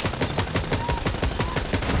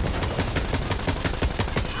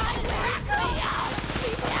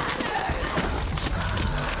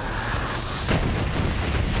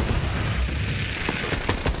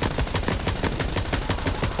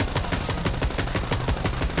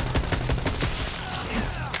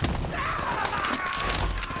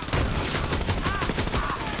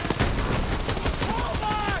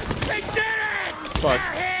 Fuck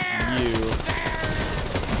you.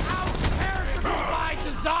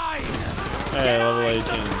 Hey, level 18.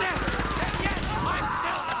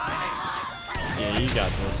 Yeah, you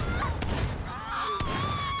got this.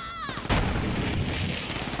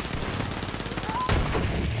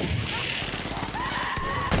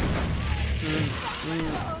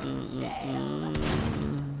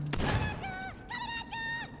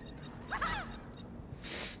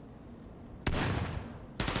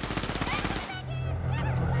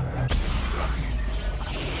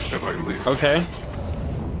 Okay.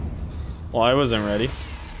 Well, I wasn't ready.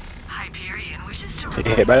 Did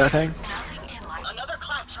you hit by that thing? Another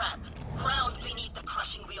claptrap, crowned beneath the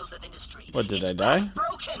crushing wheels of industry. What, did I die?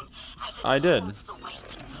 Broken as it I did. holds the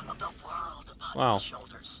weight of the world upon Wow. its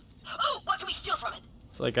shoulders. Oh, what can we steal from it?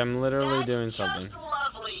 It's like I'm literally That's doing something. Just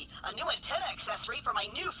lovely. A new antenna accessory for my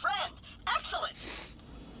new friend. Excellent.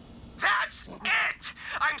 That's it!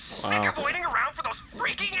 I'm sick Wow. of waiting around for those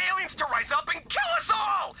freaking aliens to rise up and kill us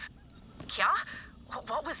all! Kya?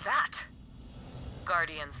 What was that?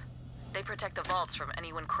 Guardians. They protect the vaults from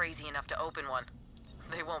anyone crazy enough to open one.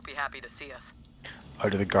 They won't be happy to see us. Oh,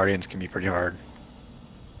 dude, the Guardians can be pretty hard.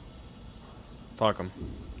 Fuck them.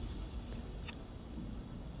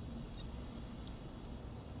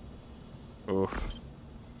 Oof.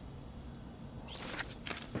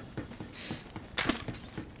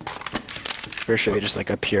 For sure, they just like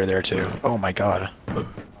appear there too. Oh my god.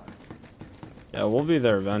 Yeah, we'll be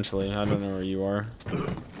there eventually. I don't know where you are.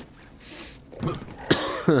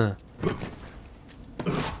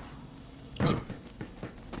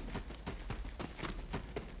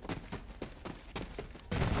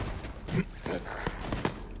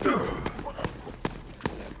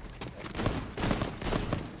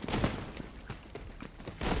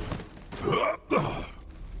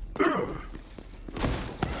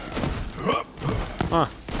 Huh.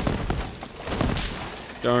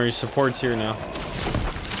 Don't worry, support's here now.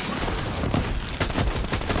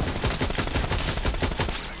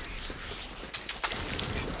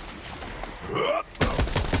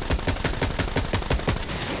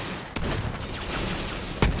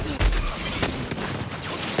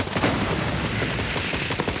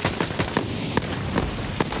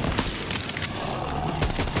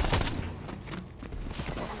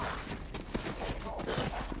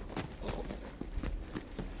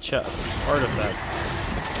 chest. Artifact.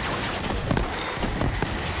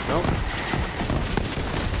 Nope.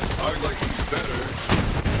 I like these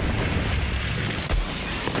better.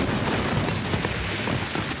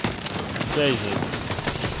 Jesus.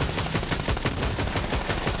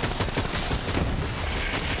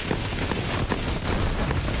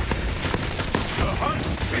 The hunt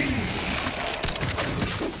sings.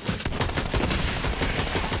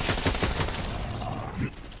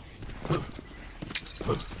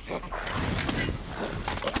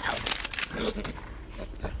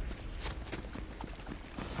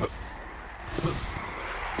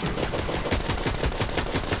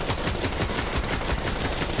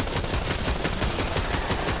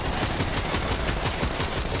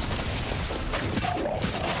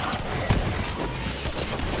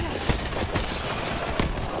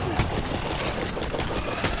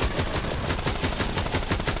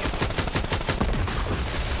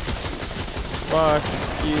 Fuck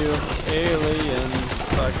you, aliens,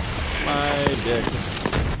 suck my dick.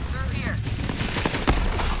 Through here.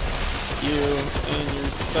 You and your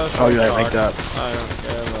special Oh, you're like linked up. I don't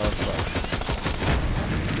give a fuck.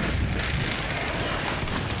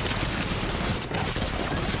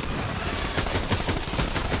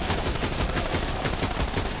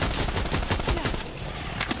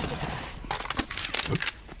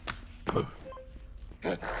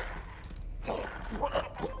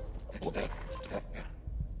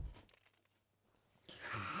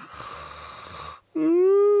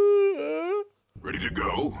 Ready to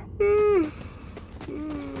go?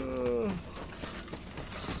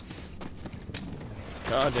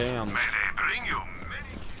 God damn. Bring you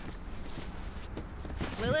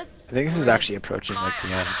Lilith? I think this is actually approaching like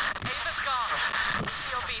the end.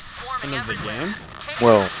 You'll be swarming End of the everywhere. game?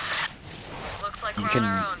 Well, Looks like you we're can-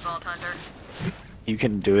 on our own, Vault Hunter. you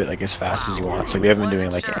can do it like as fast as you want. So we haven't been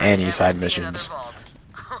doing like Wasn't sure any I'd ever side see missions. another vault.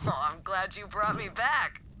 Oh, I'm glad you brought me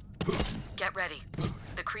back. Get ready.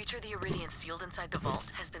 The creature the Iridian sealed inside the vault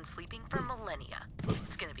has been sleeping for millennia.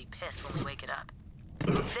 It's gonna be pissed when we wake it up.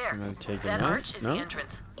 There. I'm gonna take it That out. arch is No? the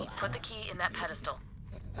entrance. Put the key in that pedestal.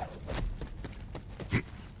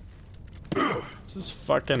 This is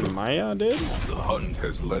fucking Maya, dude? The hunt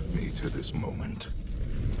has led me to this moment.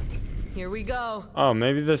 Here we go. Oh,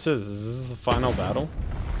 maybe this is the final battle?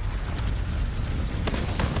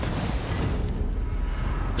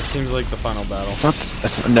 It seems like the final battle. It's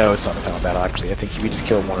not. No, it's not the final battle. Actually, I think we just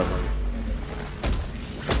killed one of them.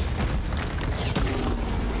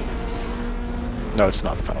 No, it's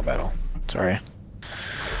not the final battle. Sorry.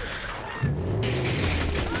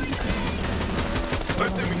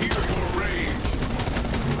 Let them hear your rage.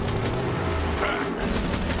 Attack.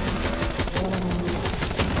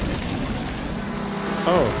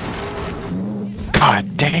 Oh,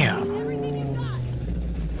 God damn.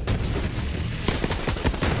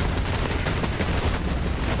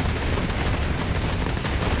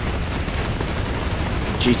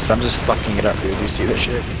 Jesus, I'm just fucking it up, dude. Do you see this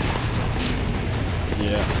shit?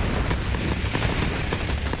 yeah.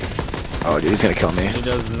 Oh, dude, he's gonna kill me. He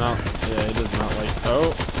does not. Yeah, he does not like.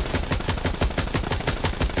 Oh.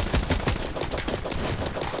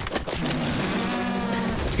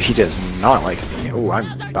 He does not like me. Oh,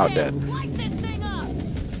 I'm about dead.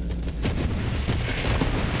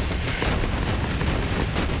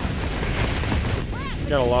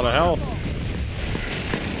 Got a lot of health.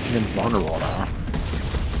 He's invulnerable now.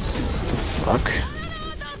 Fuck.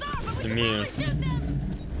 Immune.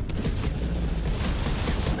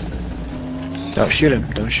 Don't shoot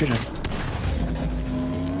him. Don't shoot him.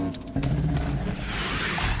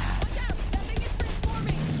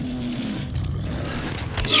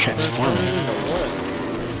 He's transforming.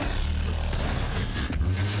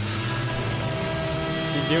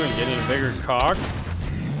 What's he doing? Getting a bigger cock?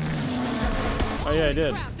 Oh yeah, I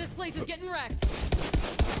did. Crap, this place is getting wrecked.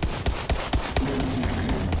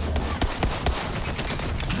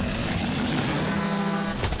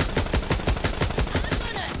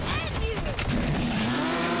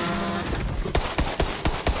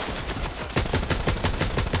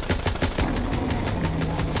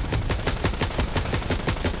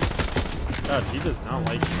 God, he does not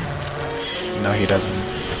like you. No, he doesn't.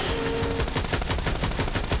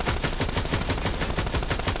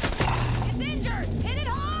 It's injured! Hit it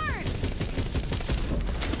hard!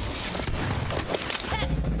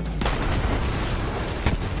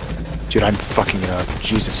 Dude, I'm fucking it up.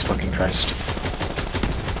 Jesus fucking Christ.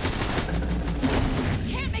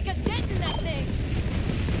 Can't make a dent in that thing!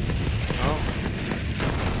 Oh.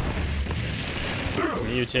 It's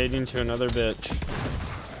mutating to another bitch.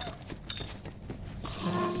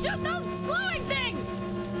 Shoot those glowing things!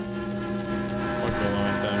 What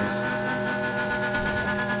glowing things?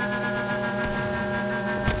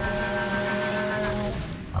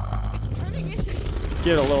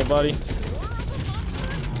 Get it, little buddy.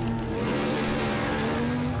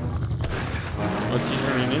 What's he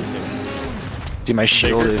turning into? Dude, my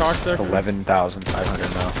shield Bigger is cocksucker? 11,500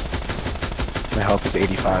 now. My health is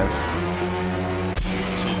 85.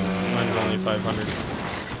 Jesus, mine's only 500.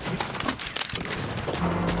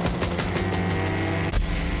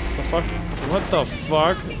 The fuck? What the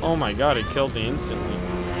fuck? Oh my god, it killed me instantly.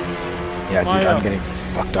 Yeah, dude, I'm getting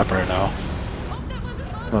fucked up right now.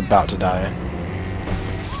 I'm about to die.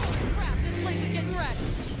 Crap, this place is getting wrecked.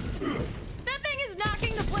 That thing is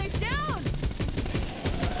knocking the place down.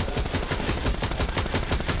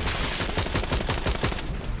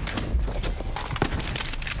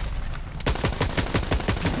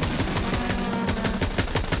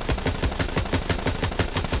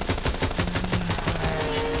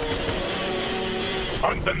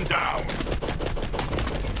 Hunt them down.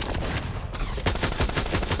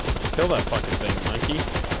 Kill that fucking thing, monkey.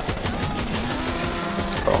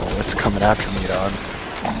 Oh, it's coming after me, dog.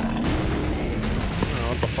 Oh,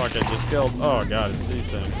 what the fuck I just killed? Oh god, it's these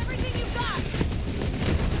things.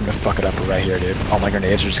 I'm gonna fuck it up right here, dude. All my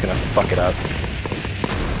grenades are just gonna fuck it up.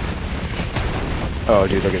 Oh,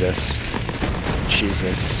 dude, look at this.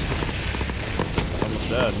 Jesus. It's almost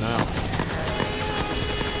dead now.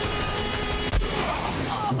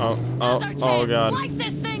 Oh god. Light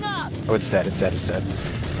this thing up. Oh, it's dead, it's dead, it's dead.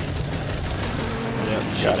 Yep,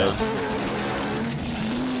 Got it.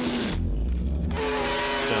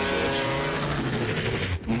 Dumb bitch.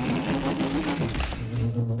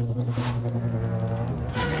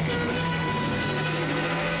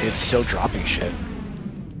 It's still dropping shit.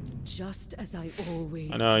 Just as I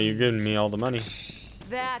always. I know, you're giving me all the money.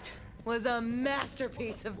 That was a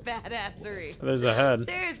masterpiece of badassery. There's a head.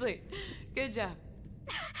 Seriously, good job.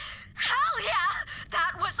 Hell yeah!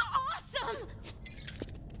 That was awesome!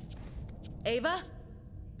 Ava,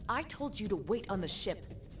 I told you to wait on the ship.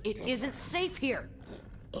 It isn't safe here.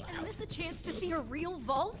 Isn't this a chance to see a real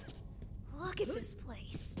vault? Look at this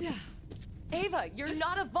place. Ava, you're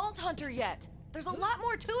not a vault hunter yet. There's a lot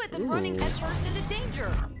more to it than running headfirst into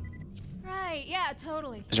danger. Right, yeah,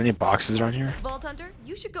 totally. Is there any boxes around here? Vault hunter,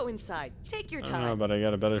 you should go inside. Take your I time. don't know, but I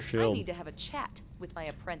got a better I shield. need to have a chat with my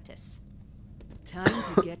apprentice. Time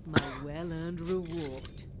to get my well-earned reward.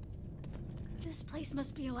 This place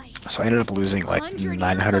must be like So I ended up losing like 100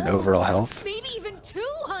 900 years old. overall health Maybe even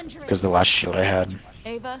 200. because the last shield I had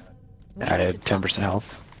Ava, added 10%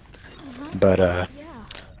 health. But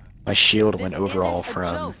my shield went overall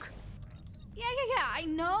from, Yeah, I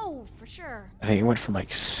know for sure. I think it went from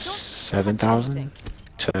like 7,000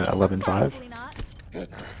 to 11,500. Probably not.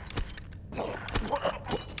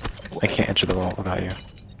 I can't enter the vault without you,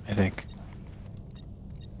 I think.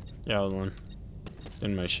 Yeah, hold on.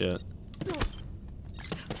 In my shit.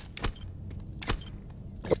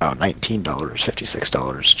 Wow, $19,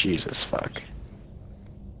 $56. Jesus fuck.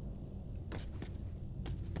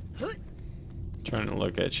 Trying to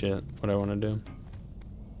look at shit. What I want to do.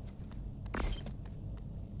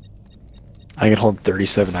 I can hold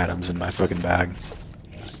 37 items in my fucking bag.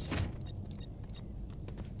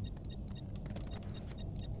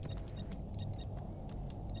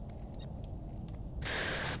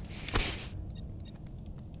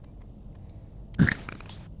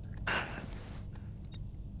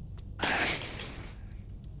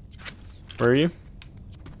 Where are you?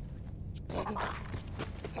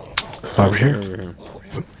 Over here. Over here.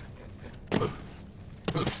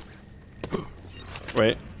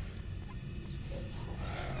 Wait.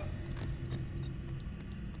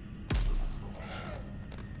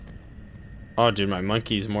 Oh, dude, my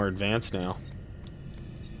monkey's more advanced now.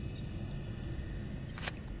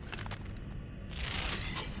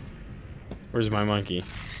 Where's my monkey?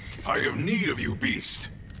 I have need of you, beast.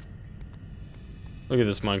 Look at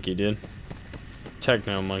this monkey, dude.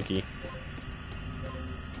 Techno monkey.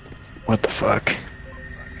 What the fuck?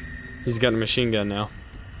 He's got a machine gun now.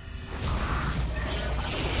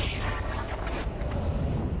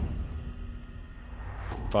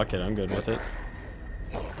 Fuck it, I'm good with it.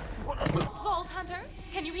 Vault Hunter,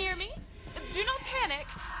 can you hear me? Do not panic.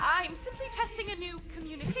 I'm simply testing a new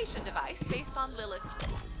communication device based on Lilith's.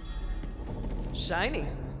 Shiny.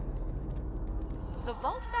 The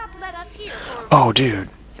vault map led us here for. Oh, dude.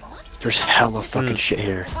 There's hella fucking shit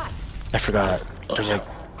here. I forgot. There's like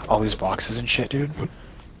all these boxes and shit, dude.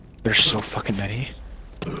 There's so fucking many.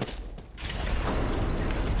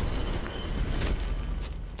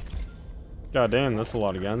 God damn, that's a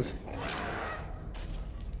lot of guns.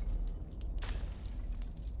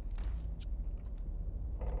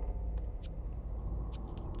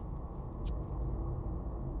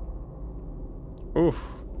 Oof.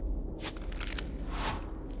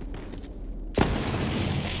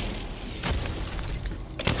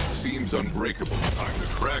 seems unbreakable. Time to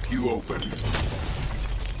crack you open.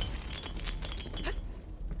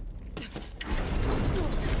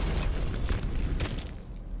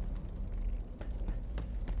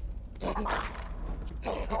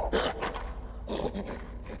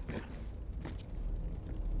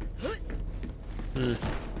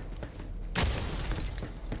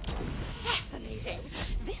 Fascinating.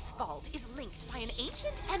 This vault is linked by an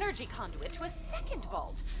ancient energy conduit to a second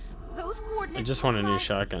vault. Those coordinates. I just want a new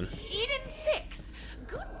shotgun. Eden 6.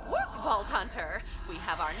 Good work, Vault Hunter. We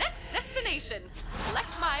have our next destination.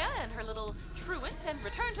 Collect Maya and her little truant and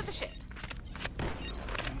return to the ship.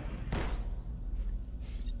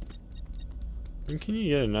 When can you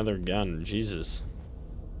get another gun? Jesus.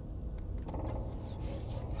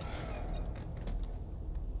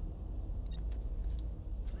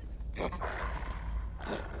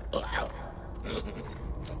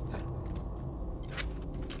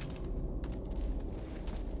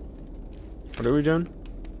 What are we doing?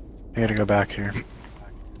 I gotta go back here.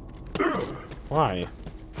 Why?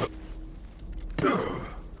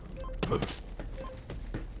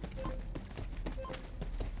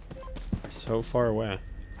 So far away.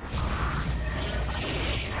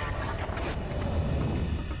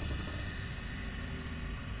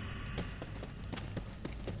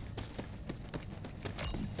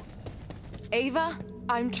 Ava,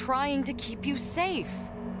 I'm trying to keep you safe.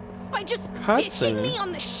 By just Cutscene. ditching me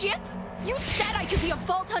on the ship? You said I could be a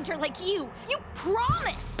vault hunter like you. You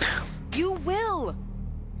promised. You will.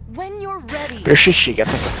 When you're ready. Or she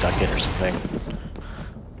gets like abducted or something.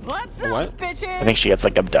 What's What? up, bitches? I think she gets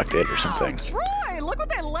like abducted or something. Troy, look what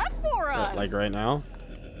they left for us. Like right now?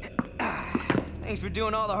 Thanks for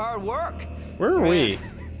doing all the hard work. Where are we?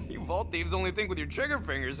 You vault thieves only think with your trigger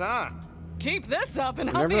fingers, huh? Keep this up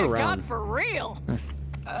and Never I'll be a around. god for real.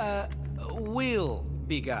 Will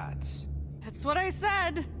be gods. That's what I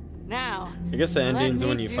said. Now, I guess the ending's let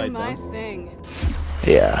when me you do fight my them. thing.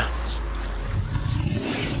 Yeah.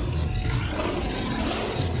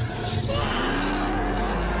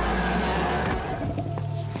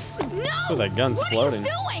 No! Oh, that gun's what floating. Are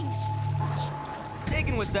you doing?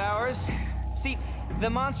 Taking what's ours. See, the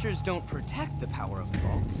monsters don't protect the power of the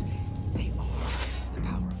vaults. They are the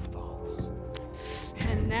power of the vaults.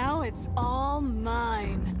 And now it's all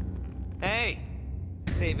mine. Hey,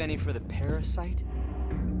 save any for the parasite?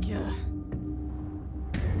 Gah.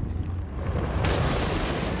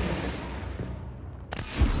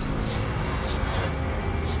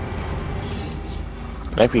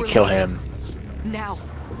 Like we kill him. Now.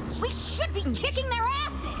 We should be kicking their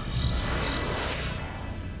asses.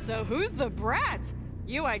 So who's the brat?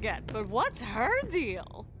 You I get, but what's her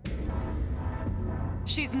deal?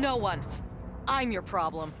 She's no one. I'm your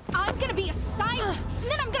problem. I'm gonna be a siren, and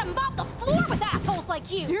then I'm gonna mop the floor with assholes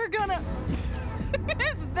like you. You're gonna...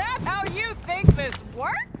 Is that how you think this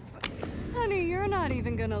works? Honey, you're not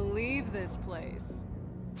even gonna leave this place.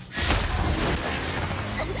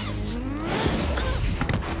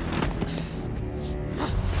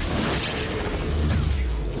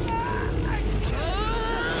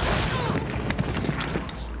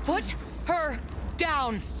 Put her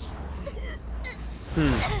down.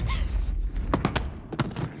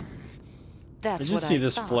 That's I just what see I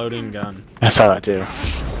this thought. floating gun. I saw that too.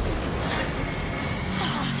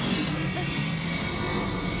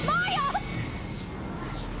 Maya!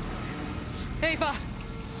 Ava,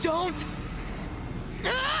 don't.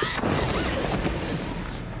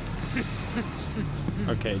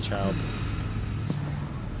 Okay, child.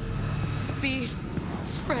 Be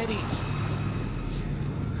ready.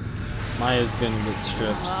 Maya's gonna get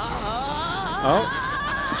stripped. Oh.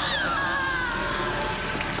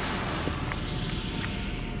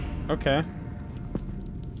 Okay.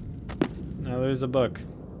 Now there's a book.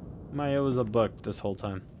 Maya was a book this whole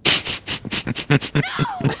time.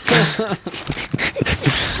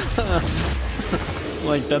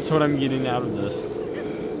 Like, that's what I'm getting out of this.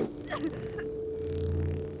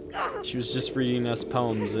 She was just reading us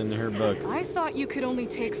poems in her book. I thought you could only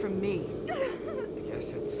take from me. I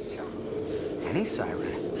guess it's any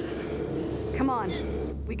siren. Come on.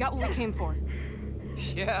 We got what we came for.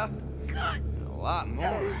 Yeah, a lot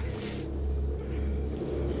more.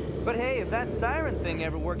 But hey, if that siren thing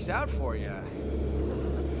ever works out for you.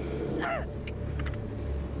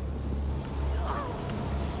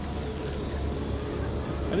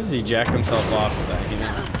 How does he jack himself off with that, you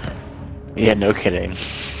know? Yeah, no kidding.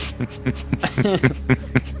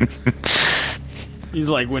 He's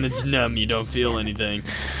like, when it's numb, you don't feel anything.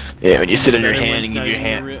 Yeah, when you sit on your Better when hand it's and give not your even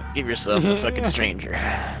hand, real. give yourself a fucking stranger.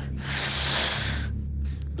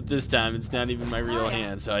 But this time, it's not even my real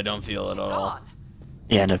hand, so I don't feel it at all.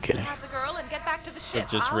 Yeah, no kidding. Grab the girl and get back back to the ship. It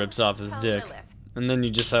just I'll rips off his tell dick. Lilith. And then you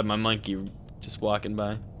just have my monkey just walking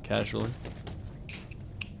by casually.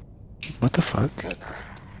 What the fuck?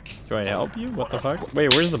 Do I help you? What the fuck?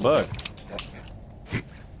 Wait, where's the book?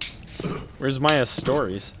 Where's Maya's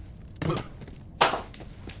stories?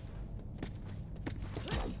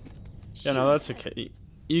 Yeah, no, that's okay.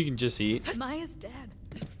 You can just eat. Maya's dead.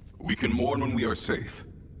 We can mourn when we are safe.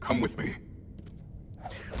 Come with me.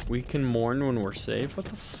 We can mourn when we're safe? What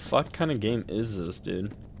the fuck kind of game is this,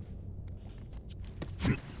 dude?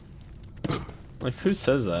 Like, who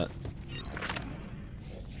says that?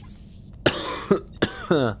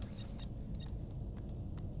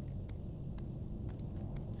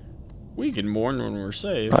 We can mourn when we're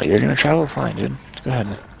safe. Oh, you're gonna travel? Fine, dude. Go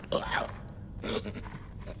ahead.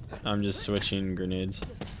 I'm just switching grenades.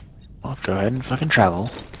 Well, go ahead and fucking travel.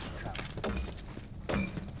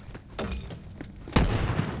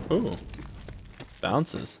 Ooh.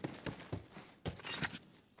 Bounces.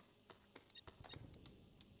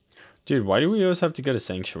 Dude, why do we always have to go to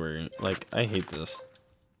Sanctuary? Like, I hate this.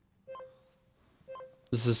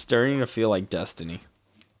 This is starting to feel like Destiny.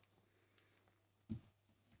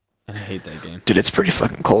 And I hate that game. Dude, it's pretty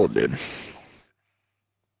fucking cold, dude.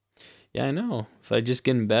 Yeah, I know. If I just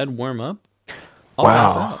get in bed, warm up, I'll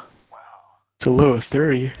pass out. It's a low of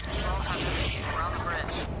 30.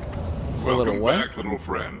 It's a little Welcome wet. back, little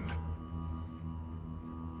friend.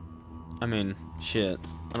 I mean, shit.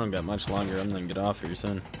 I don't got much longer. I'm gonna get off here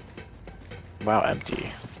soon. Wow,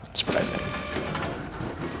 empty. That's surprising.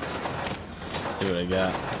 Let's see what I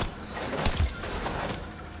got.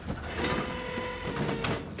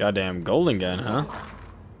 Goddamn golden gun, huh?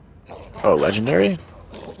 Oh, legendary?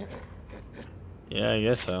 Yeah, I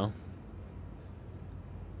guess so.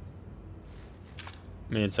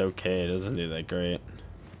 I mean, it's okay. It doesn't do that great.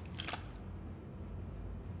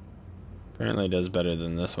 Apparently it does better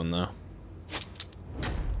than this one, though.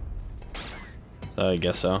 So I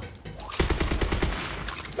guess so.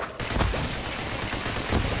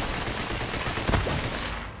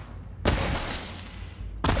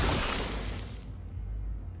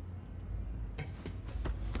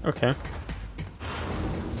 Okay.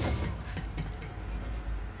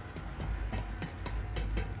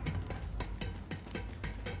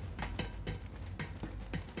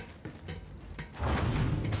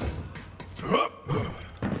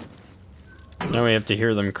 Now we have to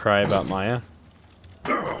hear them cry about Maya.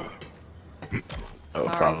 Oh, Sorry.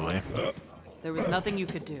 probably. There was nothing you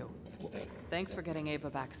could do. Thanks for getting Ava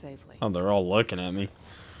back safely. Oh, they're all looking at me.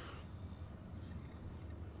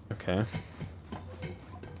 Okay.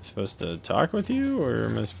 Supposed to talk with you, or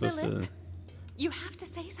am I supposed Lilith, to... you have to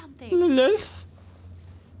say something. Lilith?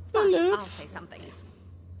 Fine, Lilith? I'll say something.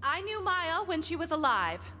 I knew Maya when she was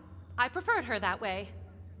alive. I preferred her that way.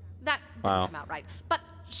 That didn't Wow. come out right. But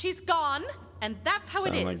she's gone, and that's how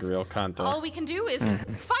it Sound is. like real content. All we can do is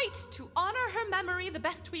fight to honor her memory the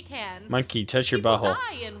best we can. Monkey, touch your People butthole.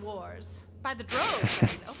 die in wars. By the droves. I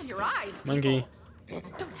mean, open your eyes, Monkey, people.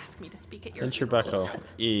 Don't ask me to speak at your touch your funeral. butthole.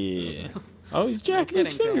 Yeah. Oh, he's jacking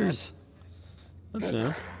his kidding, fingers. That's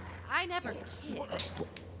new. I never kid.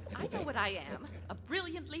 I know what I am. A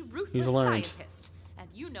brilliantly ruthless He's learned. scientist. And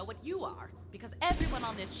you know what you are. Because everyone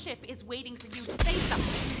on this ship is waiting for you to say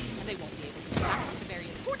something. And they won't be able to do that. It's a very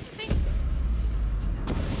important thing.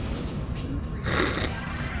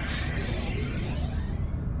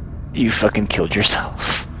 You fucking killed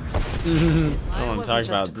yourself. I want to talk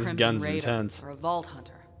about this gun's Raider intense. or a vault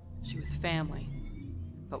hunter. She was family.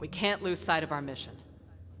 But we can't lose sight of our mission.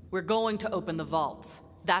 We're going to open the vaults.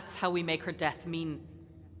 That's how we make her death mean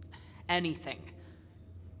anything.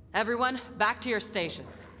 Everyone, back to your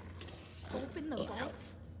stations. Open the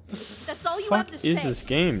vaults? That's all you Fuck have to is say. this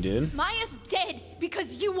game, dude? Maya's dead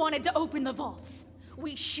because you wanted to open the vaults.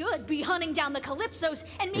 We should be hunting down the Calypsos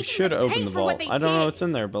and We making should them pay open the for what vault. they I don't know did. what's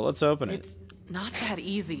in there, but let's open it. It's not that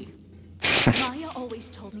easy. Maya always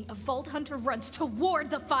told me a vault hunter runs toward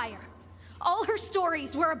the fire. All her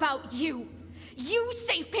stories were about you. You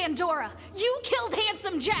saved Pandora. You killed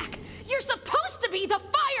Handsome Jack. You're supposed to be the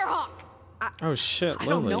Firehawk. Oh shit, I Lily.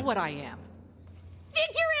 don't know what I am. Figure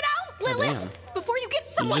it out, Oh, Lilith, damn. before you get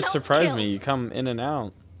You someone just else surprised killed. me. You come in and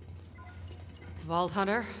out. Vault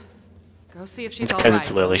hunter, go see if she's It's all because right.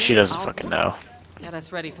 it's Lily. She doesn't I'll fucking know. Get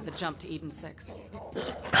us ready for the jump to Eden 6.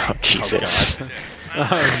 Oh, Jesus.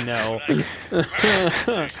 Oh no.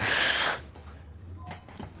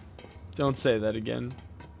 Don't say that again.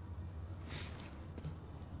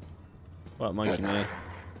 What, monkey man?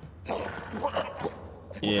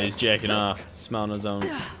 Yeah, he's jacking off, smelling his own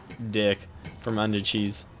dick from under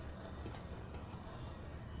cheese.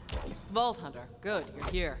 Vault hunter, good, you're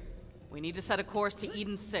here. We need to set a course to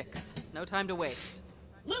Eden 6. No time to waste.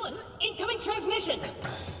 Lilith, incoming transmission!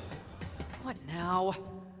 What now?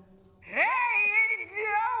 Hey,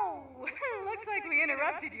 Joe! Looks like we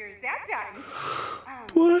interrupted your zap times.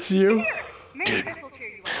 Bless you. Here, maybe Dude. this will cheer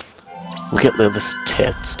you up. Look at Lilith's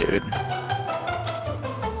tits, dude. I'm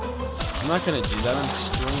not gonna do that on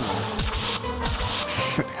stream.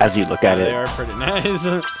 As you look at They it, are pretty nice.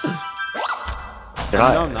 they're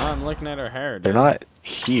No, not. no, I'm looking at her hair. They're not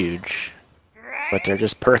huge, but they're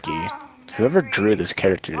just perky. Whoever drew this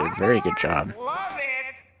character did a very good job. Love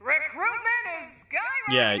it! Recruitment is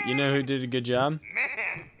skyrocketing! Yeah, you know who did a good job?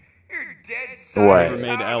 Man, you're dead What? Whoever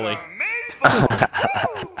made Ellie.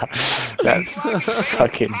 That's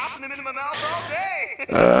fucking. Tossing them into my mouth all day!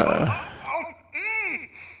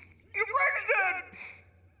 Your friend's dead!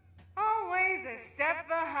 Always a step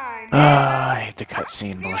behind. I hate the cutscene See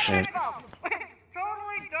what bullshit. involved, which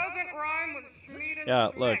totally doesn't rhyme with Schmied and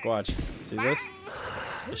Yeah, look, watch. See this?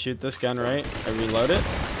 I shoot this gun right, I reload it, I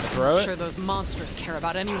throw I'm sure it. those monsters care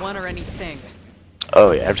about anyone or anything.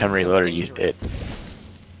 Oh yeah, every time I reload it,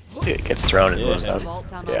 it gets thrown and Yeah. blows up. Vault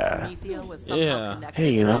down on Yeah. Promethea was somehow Yeah. connected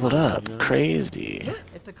Hey, you to leveled us. up. Crazy.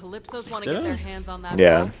 If the Calypsos want to Did get I? their hands on that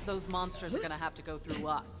Yeah. vault, those monsters are gonna have to go through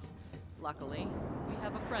us. Luckily, we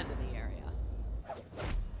have a friend in the area.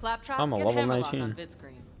 Claptrap, I'm a get level Hammerlock 19. on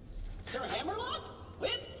vidscreen. Sir Hammerlock?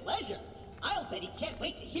 With pleasure. I'll bet he can't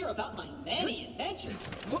wait to hear about my many adventures.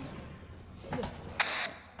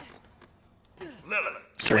 Lilith,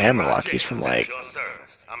 Sir Hammerlock, he's from like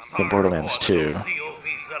the Borderlands 2. COV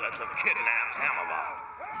zealots have kidnapped Hammerlock,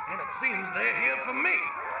 and it seems they're here for me.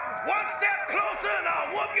 One step closer and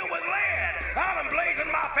I'll whoop you with lead. I'll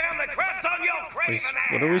emblazon my family crest on your craven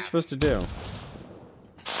ass. What are we supposed to do?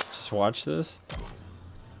 Just watch this?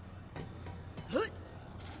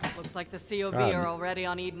 Looks like the COV God. are already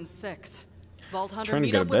on Eden 6. Vault Hunter, Trying to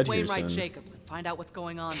meet go to up bed with here Wainwright soon. Jacobs and find out what's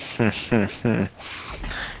going on there.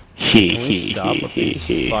 Can we stop with this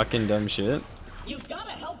fucking dumb shit? You've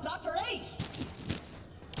gotta help Dr. Ace!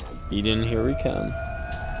 Eden, here we come.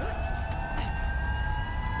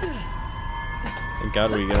 Thank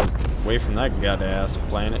God we got away from that goddamn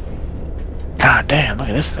planet. God damn, look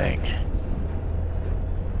at this thing.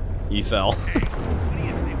 He fell.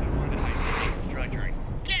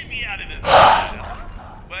 Get me out of this.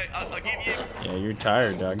 Wait, I'll give you. Yeah, you're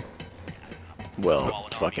tired, Doug. Well,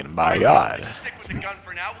 fucking by God. Stick with the gun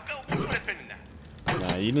for now. We'll put a pin in that.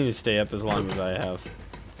 Nah, you need to stay up as long as I have.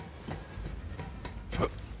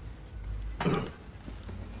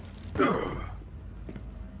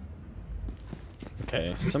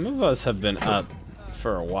 Okay, some of us have been up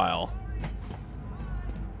for a while.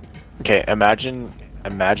 Okay, imagine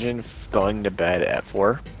going to bed at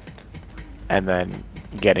 4 and then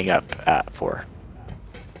getting up at 4.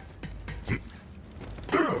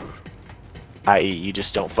 I.e., you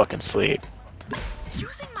just don't fucking sleep.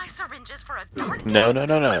 Using my syringes for a dart No.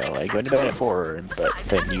 Like, go to bed at 4, but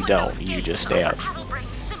then you don't. You just stay up.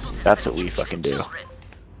 That's what we fucking do.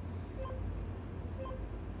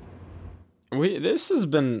 This has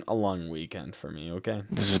been a long weekend for me, okay?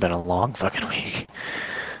 This has been a long fucking week.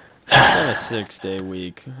 It's been a 6-day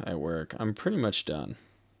week at work. I'm pretty much done.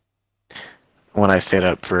 When I stayed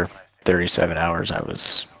up for 37 hours, I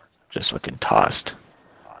was just looking tossed.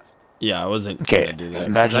 Yeah, I wasn't Okay, gonna do that. 'Cause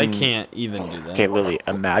imagine I can't even do that. Okay, Lily,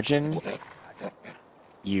 imagine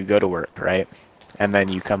you go to work, right? And then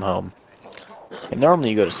you come home. And normally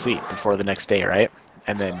you go to sleep before the next day, right?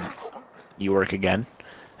 And then you work again.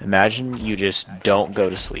 Imagine you just don't go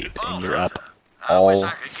to sleep and you're up all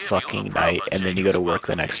fucking night and then you go to work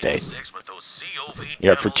the next day.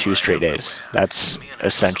 You're up for 2 straight days. That's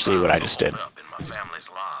essentially what I just did.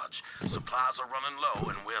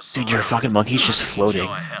 Dude, your fucking monkey's just floating,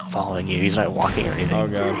 following you. He's not walking or anything. Oh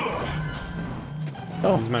god.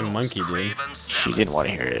 Oh, he's my monkey, dude. She didn't want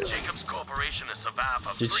to hear it.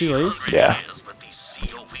 Did she leave? Yeah.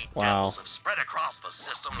 Wow.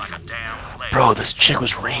 Bro, this chick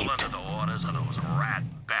was raped.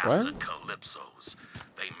 What?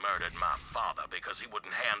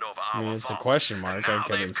 I mean, it's a question mark. I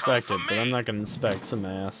could inspect it, but I'm not gonna inspect some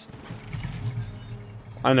ass.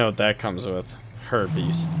 I know what that comes with.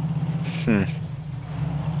 Herpes.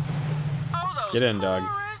 Get in, dog.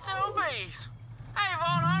 Hey,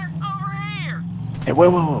 Von Hunter, over here. Hey,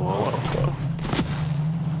 whoa.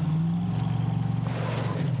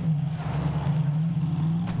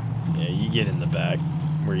 Yeah, you get in the back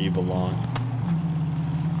where you belong.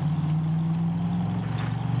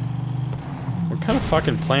 What kind of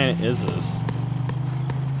fucking planet is this?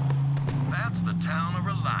 That's the town of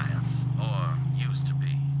Reliance, or used to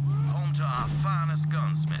be. Home to our finest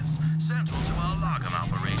gunsmiths, central to our logging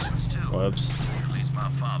operations too. Whoops. At least my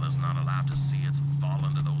father's not allowed to see it's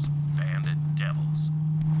fallen to those bandit devils.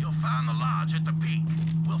 You'll find the lodge at the peak.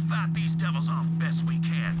 We'll fight these devils off best we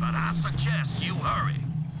can, but I suggest you hurry.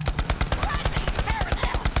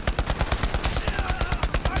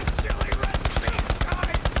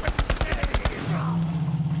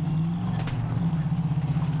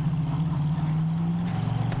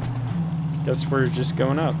 Guess we're just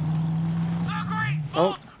going up.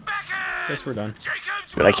 Oh, guess we're done.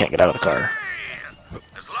 But I can't get out of the car.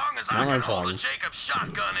 As long as I Not my can hold problem. a Jacob's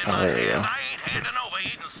shotgun in Oh, my there you hand, go. I ain't handing over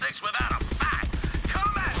Eden 6 without a fight.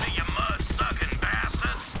 Come at me, you mud-sucking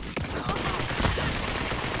bastards.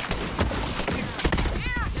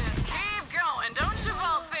 You just keep going, don't you,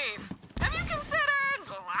 Vault Thief? Have you considered,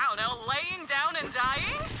 I don't know, laying down and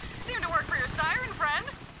dying? Seemed to work for your siren friend.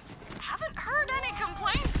 Haven't heard any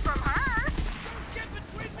complaints from her. Get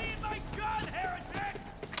between me and my gun, heretic!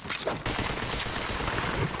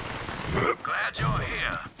 Glad you're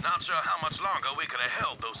here. Not sure how much longer we could have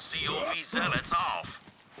held those COV zealots off.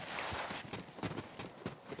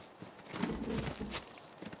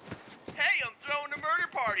 Hey, I'm throwing a murder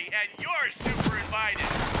party, and you're super invited.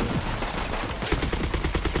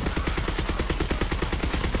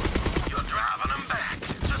 You're driving them back.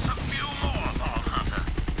 Just a few more, Vault Hunter.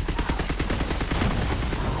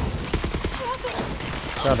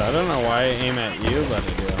 God, I don't know why I aim at you, but I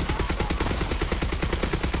do.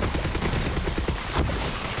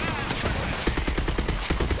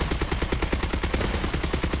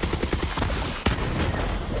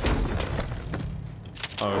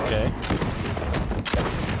 Okay.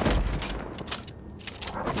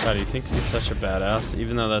 God, he thinks he's such a badass,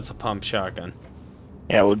 even though that's a pump shotgun.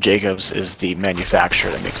 Yeah, well, Jacobs is the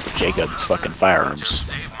manufacturer that makes the Jacobs fucking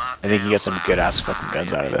firearms. I think you get some good ass fucking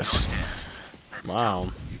guns out of this.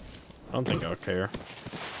 Wow. I don't think I'll care.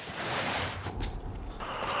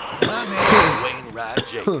 My name is Wainwright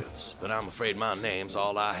Jacobs, but I'm afraid my name's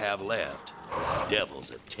all I have left. Those devils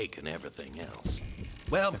have taken everything else.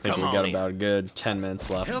 Well, I think come we on got in. about a good 10 minutes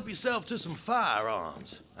left. Help yourself to some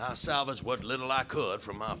firearms. I salvaged what little I could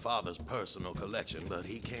from my father's personal collection, but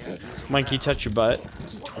he can't use them. Mikey, touch your butt.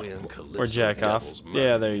 Twin Or jack off. devils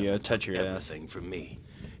Yeah, there you go. Touch your ass. everything for me.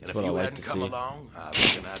 And That's if what I you like hadn't to come see. along, I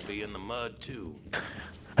reckon I'd be in the mud too.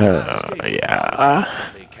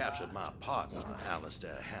 Yeah. They captured my partner,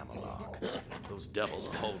 Alistair Hammerlock. Those devils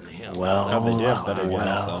are holding him. Well, How'd they do it better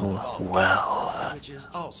guns, well. Which is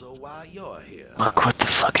also why you're here. Look what the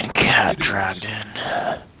fucking cat dragged in.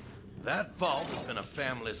 That vault has been a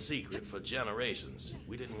family secret for generations.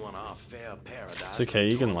 We didn't want our fair paradise. It's okay,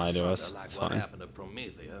 you can lie to asunder us. Like It's what fine. happened to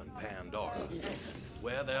Promethea and Pandora.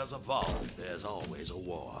 Where there's a vault, there's always a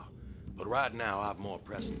war. But right now, I've more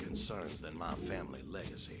pressing concerns than my family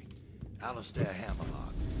legacy. Alistair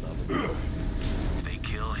Hammerlock, love. If they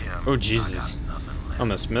kill him, Oh, Jesus.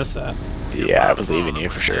 Almost missed that. Yeah, I was leaving you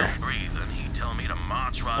for sure. he'd tell me to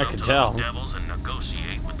march right I up could to tell. those devils and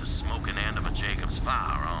negotiate with the smoking end of a Jacob's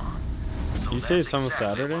firearm. So You say that's it's almost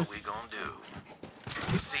exactly Saturday? what we gonna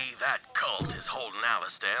do. See, that cult is holding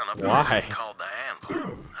Alistair in a Why? prison called the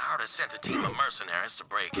Anvil. I already sent a team of mercenaries to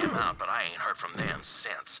break him out, but I ain't heard from them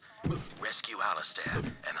since. Rescue Alistair,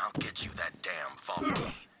 and I'll get you that damn vault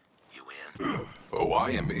key. You in? Oh,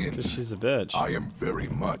 I am in. 'Cause she's a bitch. I am very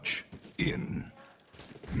much in.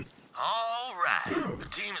 All right. The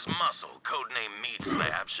team's muscle, codenamed Meat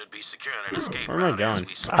Slab, should be securing an escape Where am I route as going?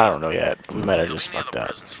 we speak. I don't know yet. We might have He'll just be near fucked the up.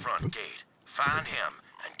 prison's front gate. Find him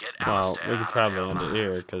and get Well, Alistair we could out of probably there end it alive.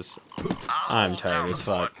 here, because I'll I'm hold tired down as the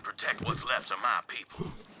fort fuck. and protect what's left of my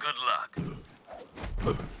people. Good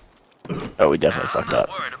luck. Oh, we definitely I'm fucked not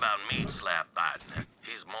up. worried about Meat Slab biting it.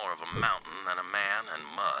 He's more of a mountain than a man and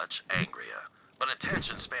much angrier. But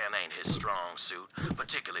attention span ain't his strong suit,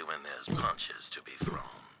 particularly when there's punches to be thrown.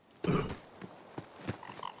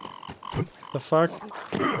 The fuck?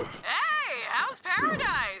 Hey, how's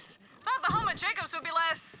paradise? Thought the home of Jacobs would be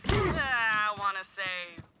less, I want to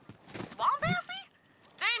say, swamp-assy?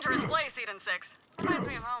 Dangerous place, Eden 6. Reminds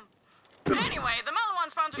me of home. Anyway, the Melon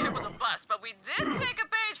One sponsorship was a bust, but we did take a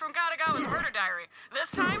page from Katagawa's murder diary. This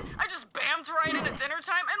time, I just bammed right in at dinner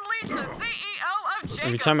time and leached the CEO of Jacobs.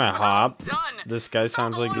 Every time I when I'm hop, done. this guy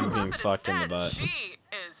sounds like he's being fucked in the butt. She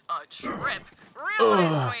is a trip. Real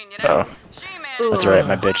nice queen, you know? Oh. She managed That's right,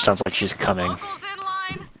 my bitch sounds like she's coming. locals in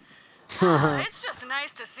line. It's just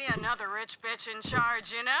nice to see another rich bitch in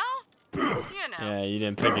charge, you know? You know. Yeah, you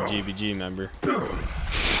didn't pick a GBG member.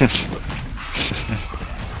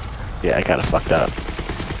 Yeah, I kinda fucked up.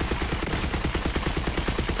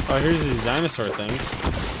 Oh, here's these dinosaur things.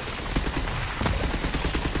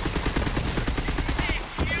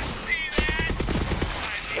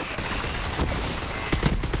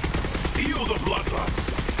 us.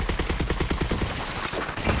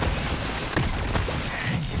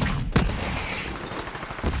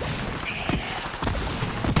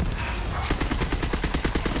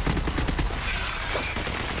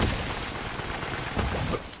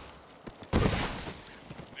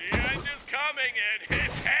 The end is coming, and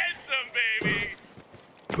it's handsome, baby.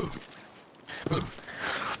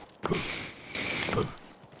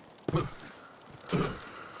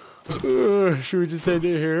 Should we just end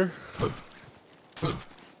it here?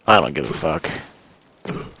 I don't give a fuck.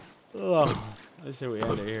 Oh, I say we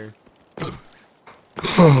end it here.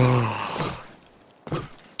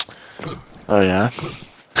 Oh yeah?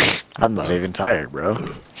 I'm not even tired, bro.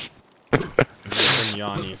 I've been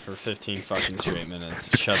yawning for 15 fucking straight minutes.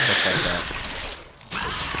 Shut the fuck up.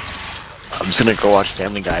 I'm just gonna go watch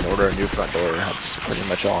Family Guy and order a new front door. That's pretty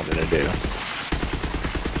much all I'm gonna do.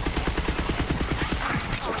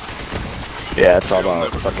 Yeah, it's all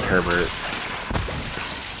about fucking Herbert.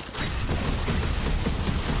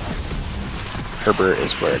 Herbert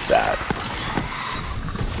is where it's at.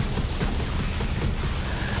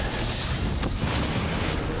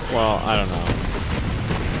 Well, I don't know.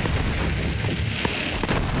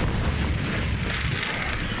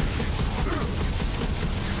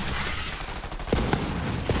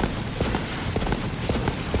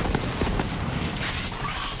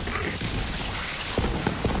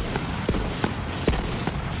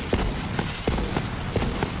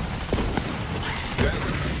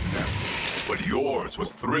 But yours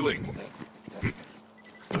was thrilling.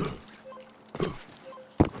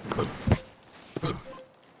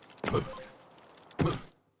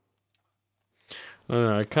 I don't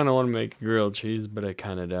know, I kind of want to make grilled cheese, but I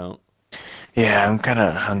kind of don't. Yeah, I'm kind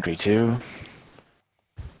of hungry too.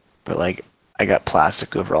 But like, I got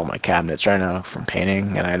plastic over all my cabinets right now from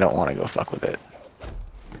painting, and I don't want to go fuck with it.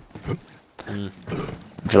 I'm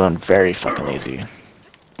feeling very fucking lazy.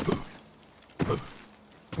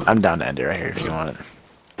 I'm down to end it right here if you want it.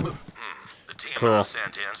 The team Cool. I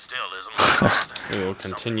sent in still isn't. We will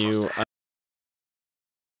continue.